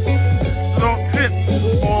 Don't trip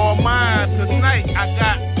on mine tonight. I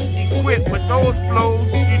got equipped with those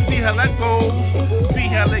flows. You see how that goes. See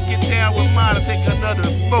how they get down with mine and take another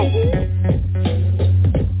smoke.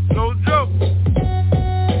 No joke.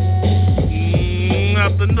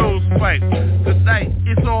 Out the nose fight. Tonight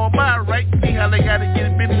it's on my right. See how they gotta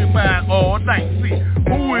get busy with mine all night. See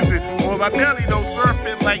who is it? On my belly though,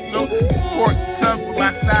 surfing like no pork tongue with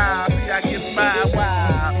my style. See I get my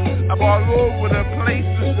wild. I'm all over the place.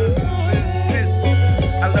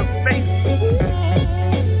 I love faces.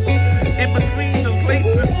 In between the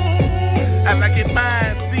places, I like it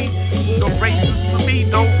mine. See, no races for me,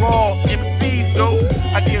 no raw MCs though.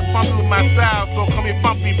 I get funky with my style, so come here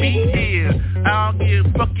bumpy me here. I don't get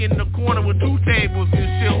fuck in the corner with two tables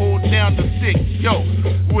and shit hold down the stick. Yo,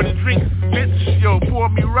 with a drink, bitch, yo, pour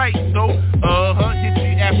me right, though. Hit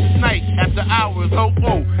you after night, after hours, oh.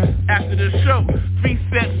 After the show, 3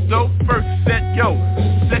 sets, though. First set, yo.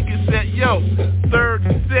 Second set, yo. Third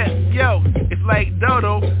set, yo. It's like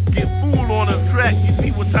Dodo, get fool on the track. You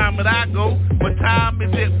see what time it I go? What time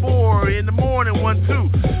is it? 4 in the morning, 1,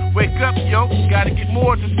 2. Wake up, yo, gotta get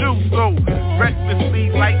more to do. So,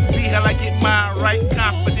 breakfastly, like, see how I get mine right.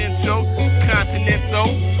 Confidential, continental,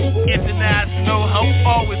 international, ho.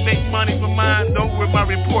 Always make money for mine, though. With my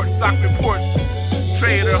reports, stock reports.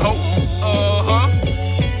 Trader, ho.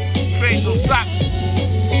 Trade those socks.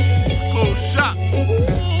 Close shop.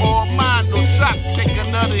 All mine, no shop. Take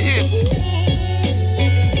another hit.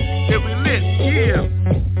 Here we lit, yeah.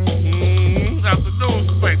 After those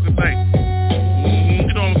fights tonight.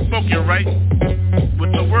 You know I'm smoking, right?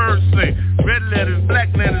 What the words say. Red letters, black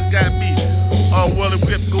letters got me. All well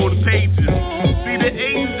equipped, go to pages. See the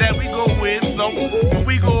ages that we go with, so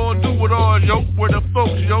we gon' do it all, yo. Where the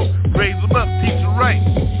folks, yo. Raise them up, teach them right.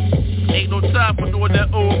 Ain't no time for doing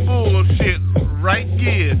that old bullshit, right?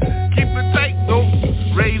 Yeah. Keep it tight, though.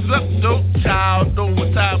 Raise up, though. Child, know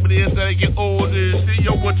what time it is that I get older and shit.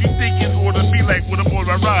 Yo, what you think it's gonna be like when I'm on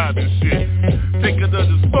my ride and shit? Take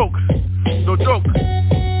another smoke. No joke.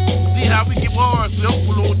 See how we get ourselves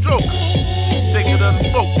with a little joke. Take another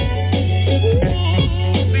smoke.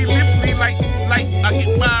 See, literally like I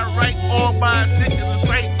get mine right, all my shit in the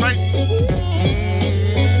same right.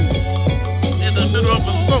 In the middle of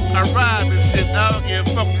a smoke, I ride and shit. I don't give a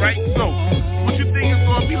fuck, right? So, what you think it's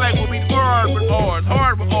gonna be like when we hard with ours,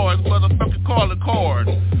 motherfucker call a card.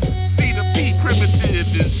 C to P primitive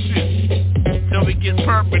and shit. Till we get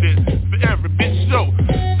permanent forever, bitch. So,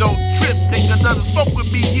 don't trip, take another smoke with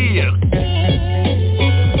me, yeah.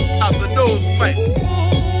 Out the nose fight.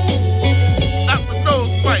 Out the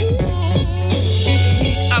nose fight.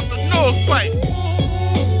 Out the nose fight.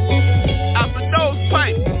 Out the nose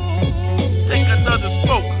fight. Take another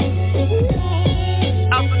smoke.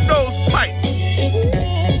 Out the nose fight.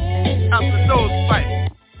 Out the nose fight.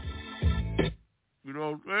 You know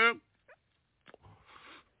what I'm saying?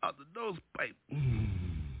 Out the nose pipe.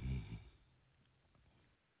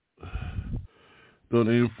 Don't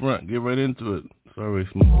need front. Get right into it. Sorry,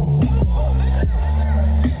 smoke.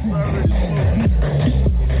 Sorry, smoke.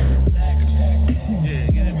 Yeah,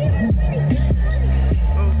 get into it.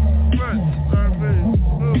 Oh, front. Sorry,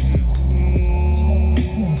 smoking.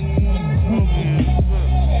 Smoking is good.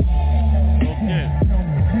 Okay.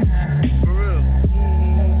 For real.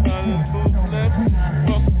 On the booth left.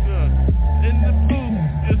 Fuck good. In the booth,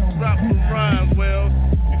 just drop some rhymes. Well,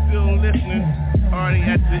 you still listening. Already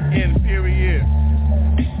at the end, period.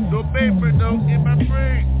 No paper though in my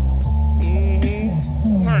brain.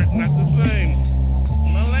 Hurt, not the same.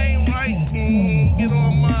 My lane right. Get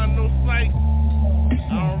on mine, no sight. I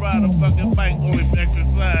don't ride a fucking bike, only for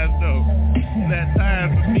exercise though. That time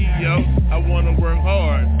for me, yo. I wanna work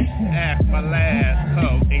hard. Ask my last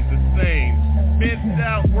hoe, ain't the same. Bent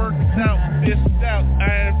out, worked out, fist out.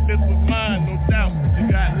 Iron fist with mine, no doubt.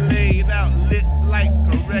 You got laid out, lit like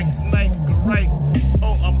correct night, correct.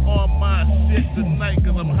 Oh, I'm on my shit tonight,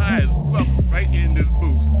 cause I'm high as fuck, right in this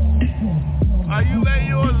booth. Are you lay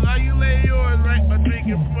yours? Right, my drink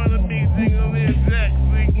in front of me, jingle in Jack,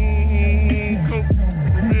 Coke,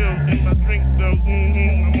 for real, in my drink though,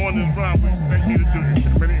 I'm on this rhyme, we expect me to do this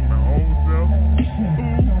shit, in my own self.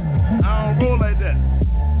 Ooh, I don't roll like that.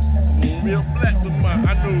 I'm real black with mine,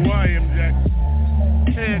 I know who I am, Jack.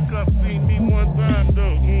 Handcuffs, seen me one time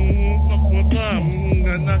though, fuck one time,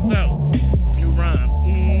 got knocked out. You rhyme,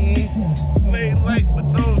 late light for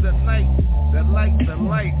those at night.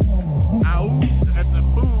 light. Out at the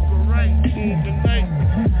food for right tonight.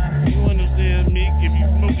 You understand me? If you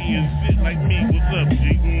smoking and shit like me, what's up,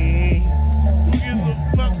 G? Who gives a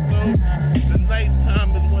fuck though? The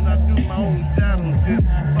nighttime is when I do my own shadow shit.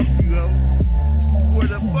 Fuck you, yo. Where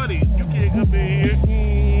the buddy? You can't come in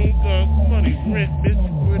here. Cause money, rent, bitch.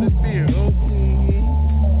 Where the beer? Oh,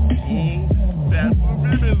 that's for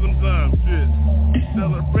ribbon sometimes, shit.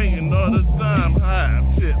 Celebrating all the time, high,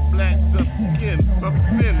 shit. Black stuff skin, fuck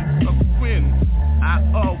sin, fuck win. I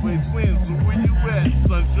always win, so where you at,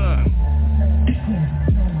 sunshine?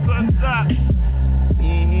 Sun drop.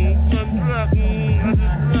 Sun drop. I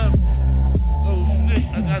just dropped. Oh shit,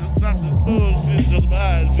 I gotta stop this bullshit, cause my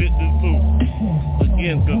eyes hit this food.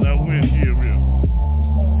 Again, cause I win here real.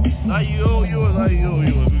 How you owe yours, how you owe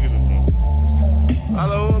yours, we get it done. I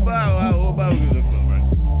owe about, we get it done, right?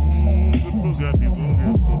 The food got people, we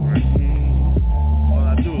get it done, right? All I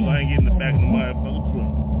do is I ain't getting the back of the motherfucking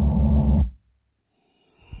truck.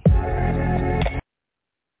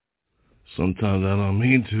 Sometimes I don't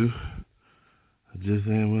mean to. I just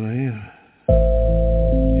am what I am.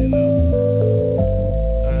 You know?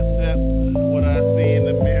 I accept what I see in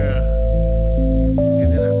the mirror. And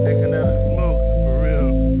then I take another smoke, for real.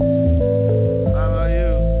 How about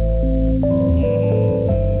you?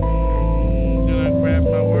 Then I grab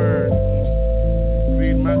my word.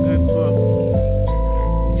 Read my good book.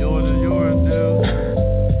 Yours is yours, dude.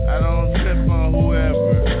 I don't trip on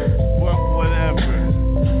whoever. Fuck whatever.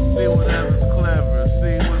 See whatever's clever.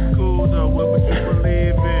 See what's cool though. What would you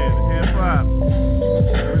believe in? Hip hop,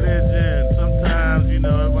 religion. Sometimes, you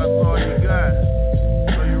know, if that's all you got,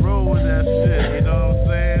 so you roll with that shit. You know what I'm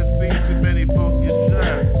saying? See too many folks get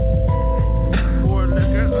shot. Pour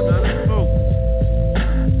liquor, another smoke.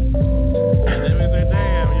 And then we say,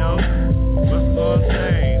 damn, yo, what's gonna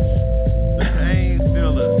change? The pain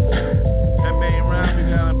stillers. That main rhyme we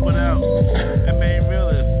gotta put out. That main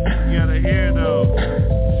realist. You gotta hear though.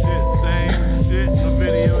 Shit, same shit in the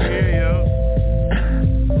video here, yo.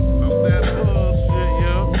 Fuck that bullshit,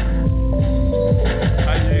 yo.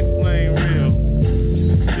 How you explain real?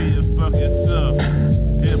 Be your fucking self.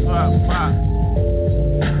 Hip hop pop.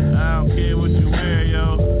 I don't care what you wear, yo.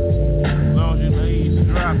 As long as you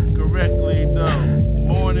drop correctly, though.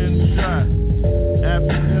 Morning shot.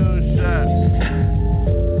 Afternoon shot.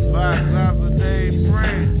 5 times a day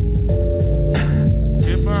pray.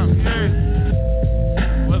 Hip hop, yeah.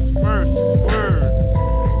 What's first? Word.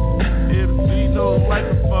 MC no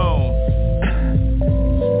microphones.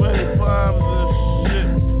 Sweaty palms and shit.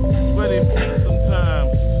 Sweaty feet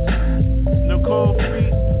sometimes. No cold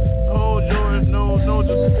feet. Hold yours, no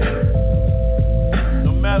dispute.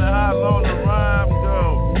 No matter how long the rhyme go.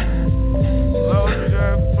 As long as you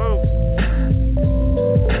got smoke.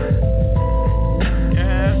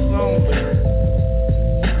 Cash only.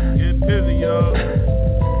 Get busy, y'all.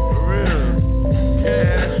 For real.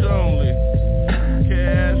 Cash only.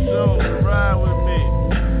 Cash only. Ride with me.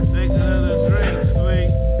 Take another drink,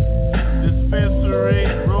 sleep. Dispensary.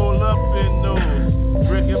 Roll up in those.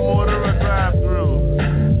 Brick and mortar or drive through.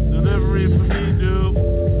 Delivery for me, dude.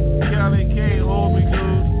 Cali can't hold me,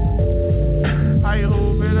 dude. How you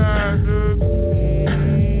hold me down, dude?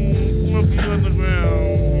 Smoky underground.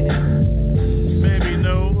 Baby,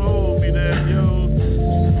 no, hold me there, yo.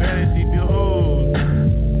 Fantasy behold.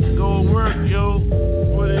 Go work, yo.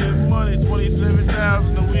 Put in money,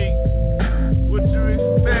 $27,000 a week. What you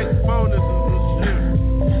expect? Bonuses and shit.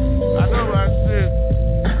 I know I shit.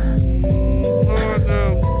 Lord, no.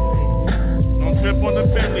 Don't trip on the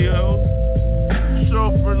Bentley, yo.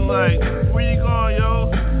 Chauffeur like, where you going, yo?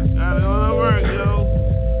 Gotta go to work, yo.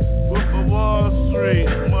 Wolf of Wall Street,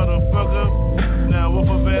 motherfucker. Now Wolf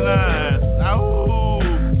of Van Nuys. Ow!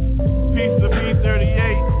 Piece of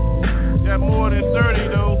B38. Got more than 30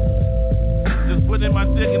 though. Just putting my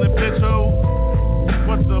dick in the bitch hole.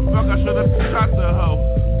 What the fuck? I should've shot the hoe.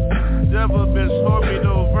 Devil bitch, Horby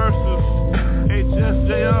though versus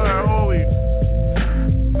HSJR Hoey.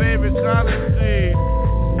 Favorite college team.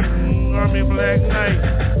 Army Black Knight.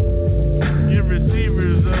 Your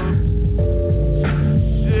receivers though.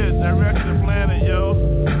 Shit, director planet, yo.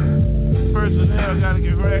 Personnel gotta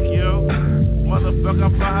get wrecked, yo. Motherfucker,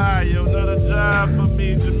 I'm for high, yo. Another job for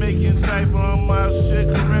me. Jamaican type on my shit.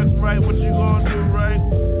 Correct, right? What you gonna do, right?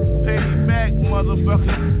 Pay me back,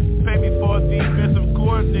 motherfucker. Pay me for a defensive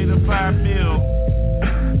coordinator, $5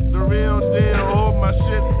 million. The real deal. Hold my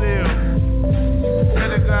shit still.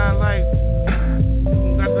 Pentagon like.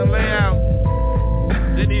 Got the layout.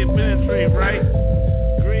 They need penetrate, right?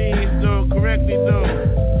 Greens though, correct me though.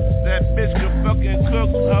 That bitch can fucking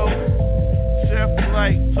cook, ho. Chef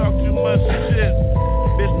like, talk too much shit.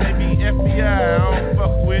 Bitch may be FBI, I don't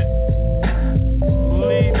fuck with.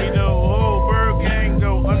 Believe me though, whole ByrdGang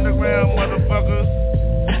though, underground motherfuckers.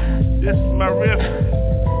 This is my riff.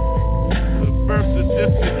 The birth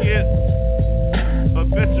certificate.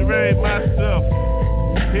 Obituary myself.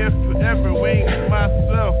 Here forever waiting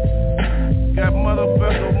myself. Got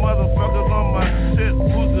motherfuckers on my shit.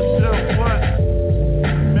 Who's the shelf? What?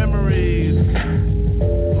 Memories.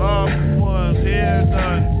 Lost ones. Hair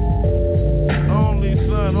done. Only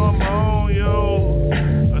son on my own, yo.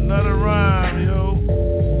 Another rhyme, yo.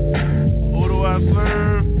 Who do I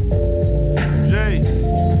serve? Jay.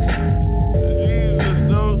 Jesus,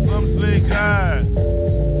 though. Some say God.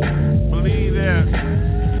 Believe that.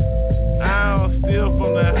 I don't steal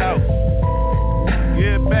from the house.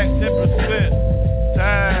 Give back 10%.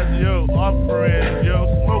 Tithes, yo. Offerings, yo.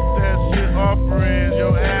 Smoke that shit. Offerings, yo.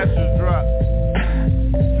 Ashes drop.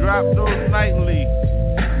 Drop those nightly.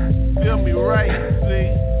 Feel me right, see.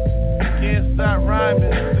 Can't stop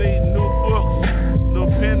rhyming, see. New books, no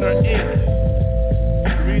pen or ink.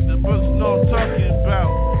 Read the books, no talking about.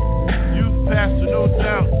 Youth pastor, no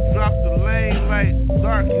doubt. Drop the lane like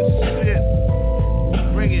dark as shit.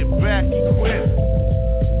 Bring it back, equip.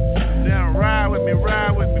 Now ride with me,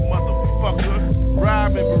 motherfucker. Ride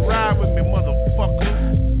with me, motherfucker.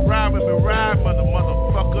 Ride with me,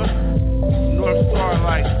 motherfucker. North Star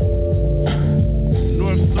light.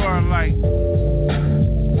 North Star light.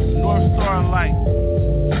 North Star light.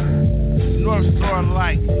 North Star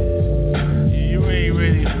light. You ain't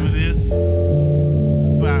ready for this.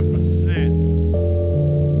 5%.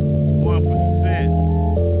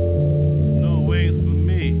 1%. No ways for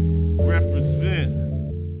me. Represent.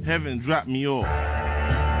 Heaven dropped me off.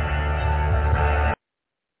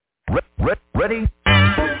 Ready?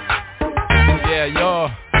 Yeah,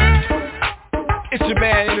 y'all. It's your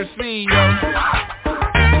man NC, yo.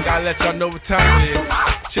 Gotta let y'all know what time it is.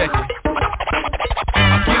 Check it.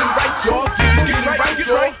 Get it right, y'all. Get it right,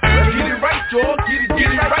 y'all. Get it right, y'all. Get it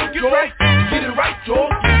right, y'all. Get it right, y'all.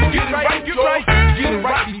 Get it right, y'all. Get it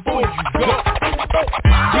right before you go.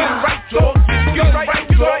 Get it right, y'all. Get it right,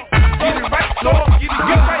 y'all. Get it right, y'all. Get it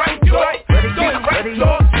right, y'all. Get it right,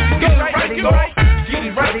 y'all. Get it right, y'all. Get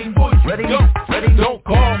it right before you go. Don't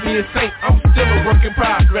call me a saint. I'm still a work in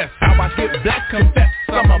progress. How I get black, confess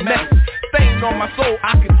I'm a mess. Stain on my soul,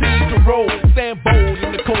 I continue to roll. Stand bold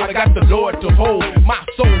in the cold, I got the Lord to hold. My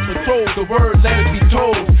soul patrol, the word let it be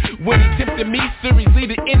told. When he tempted me, seriously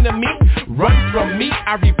the enemy run from me,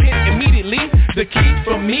 I repent immediately. The key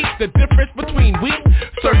for me, the difference between we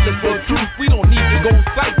searching for truth. We don't need to go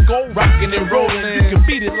psycho, rocking and rolling. You can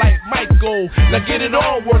beat it like Michael. Now get it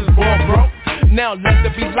on, word is born, bro. Now let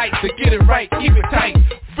there be light to get it right, keep it tight.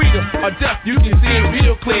 Freedom or death, you can see it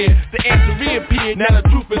real clear. The answer reappeared, now the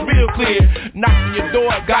truth is real clear. Knocking your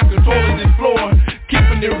door, God controlling this floor.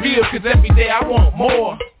 Keeping it real, cause every day I want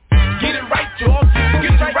more. Get it right, y'all.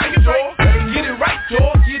 Get it right, y'all. Get it right,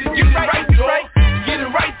 y'all. Get it right, y'all. Get it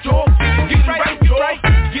right, y'all. Get it right, y'all.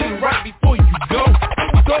 Get it right before you go.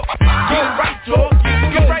 Get it right, y'all.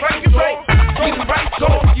 Get it right, y'all. Get it right,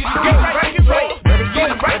 y'all. Get it right, y'all. Get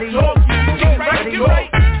it right, y'all. Get it right, y'all.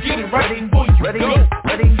 Get it right before you go.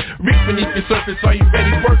 Reach beneath the surface, are you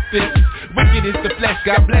ready? Work this. Wicked is the flesh,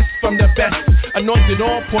 God bless from the best. Anointed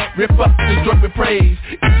on point, rip up the drug with praise.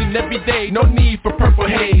 Each and every day, no need for purple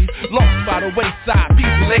haze. Lost by the wayside,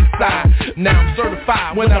 peaceful lakeside. Now I'm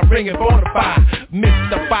certified when I bring it bonafide.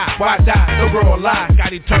 Mystified, why die? The world lie.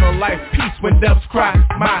 Got eternal life, peace when doves cry.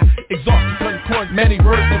 My exhausted concord, many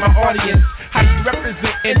words to my audience. How you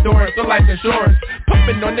represent endurance or life insurance.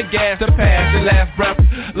 Pumping on the gas to pass the last breath.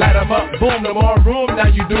 Light 'em up, boom, no more room, now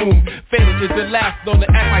you doom. Fatal is the last, don't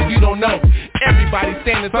act like you don't know. Everybody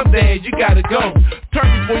standing, someday you gotta go. Turn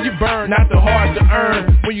before you burn, not too hard to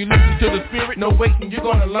earn. When you listen to the spirit, no waiting, you're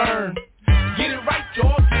gonna learn. Get it right,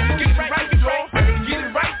 y'all. Get it right, y'all. Get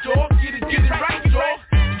it right, y'all. Get it right, y'all.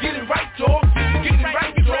 Get it right, y'all. Get it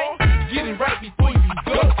right, y'all. Get it right before you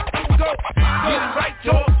go. Get it right,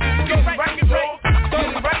 y'all. Get it right, y'all. Get it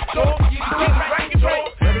right, y'all. Get it right, y'all.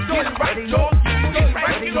 Get it right, y'all. Get it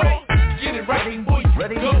right, y'all. Get it right before you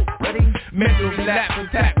go. Mental relapse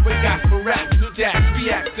attack with gospel rap. New jacks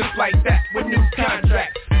react just like that with new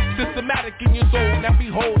contracts. Systematic in your soul, now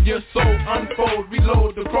behold your soul unfold,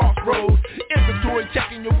 reload the crossroads. Inventory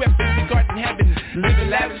checking your weapons, regarding heaven. Living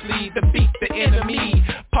lavishly, defeat the enemy.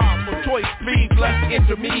 Powerful choice, free plus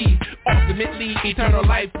enter me. Ultimately, eternal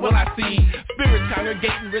life will I see. Spirits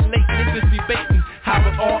congregating, relating, anticipating. How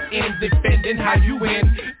it all ends, defending how you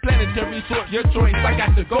win. Planetary source, your choice, I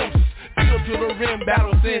got the ghost. Feel to the rim,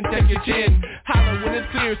 battle sin, take your chin. Holler when it's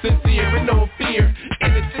clear, sincere, and no fear.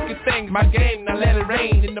 In the thick of things, my game, now let it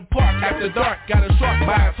rain. In the park, after dark, got a shark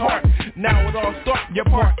by his heart. Now it all starts, your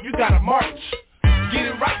part, you gotta march. Get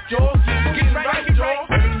it right, y'all, get it right, y'all.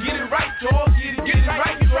 Get it right, y'all, get it right,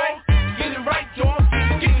 y'all. Get it right, y'all,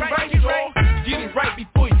 get it right, y'all. Get it right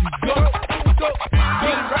before you go. Get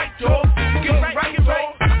it right, y'all, get it right,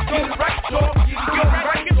 y'all. Get it right, y'all, get it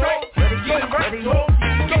right, y'all. Get it right, y'all,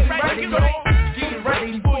 get it right, y'all. Get it right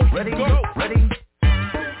before you go. Ready.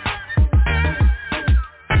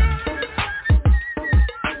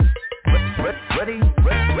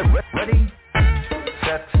 Ready.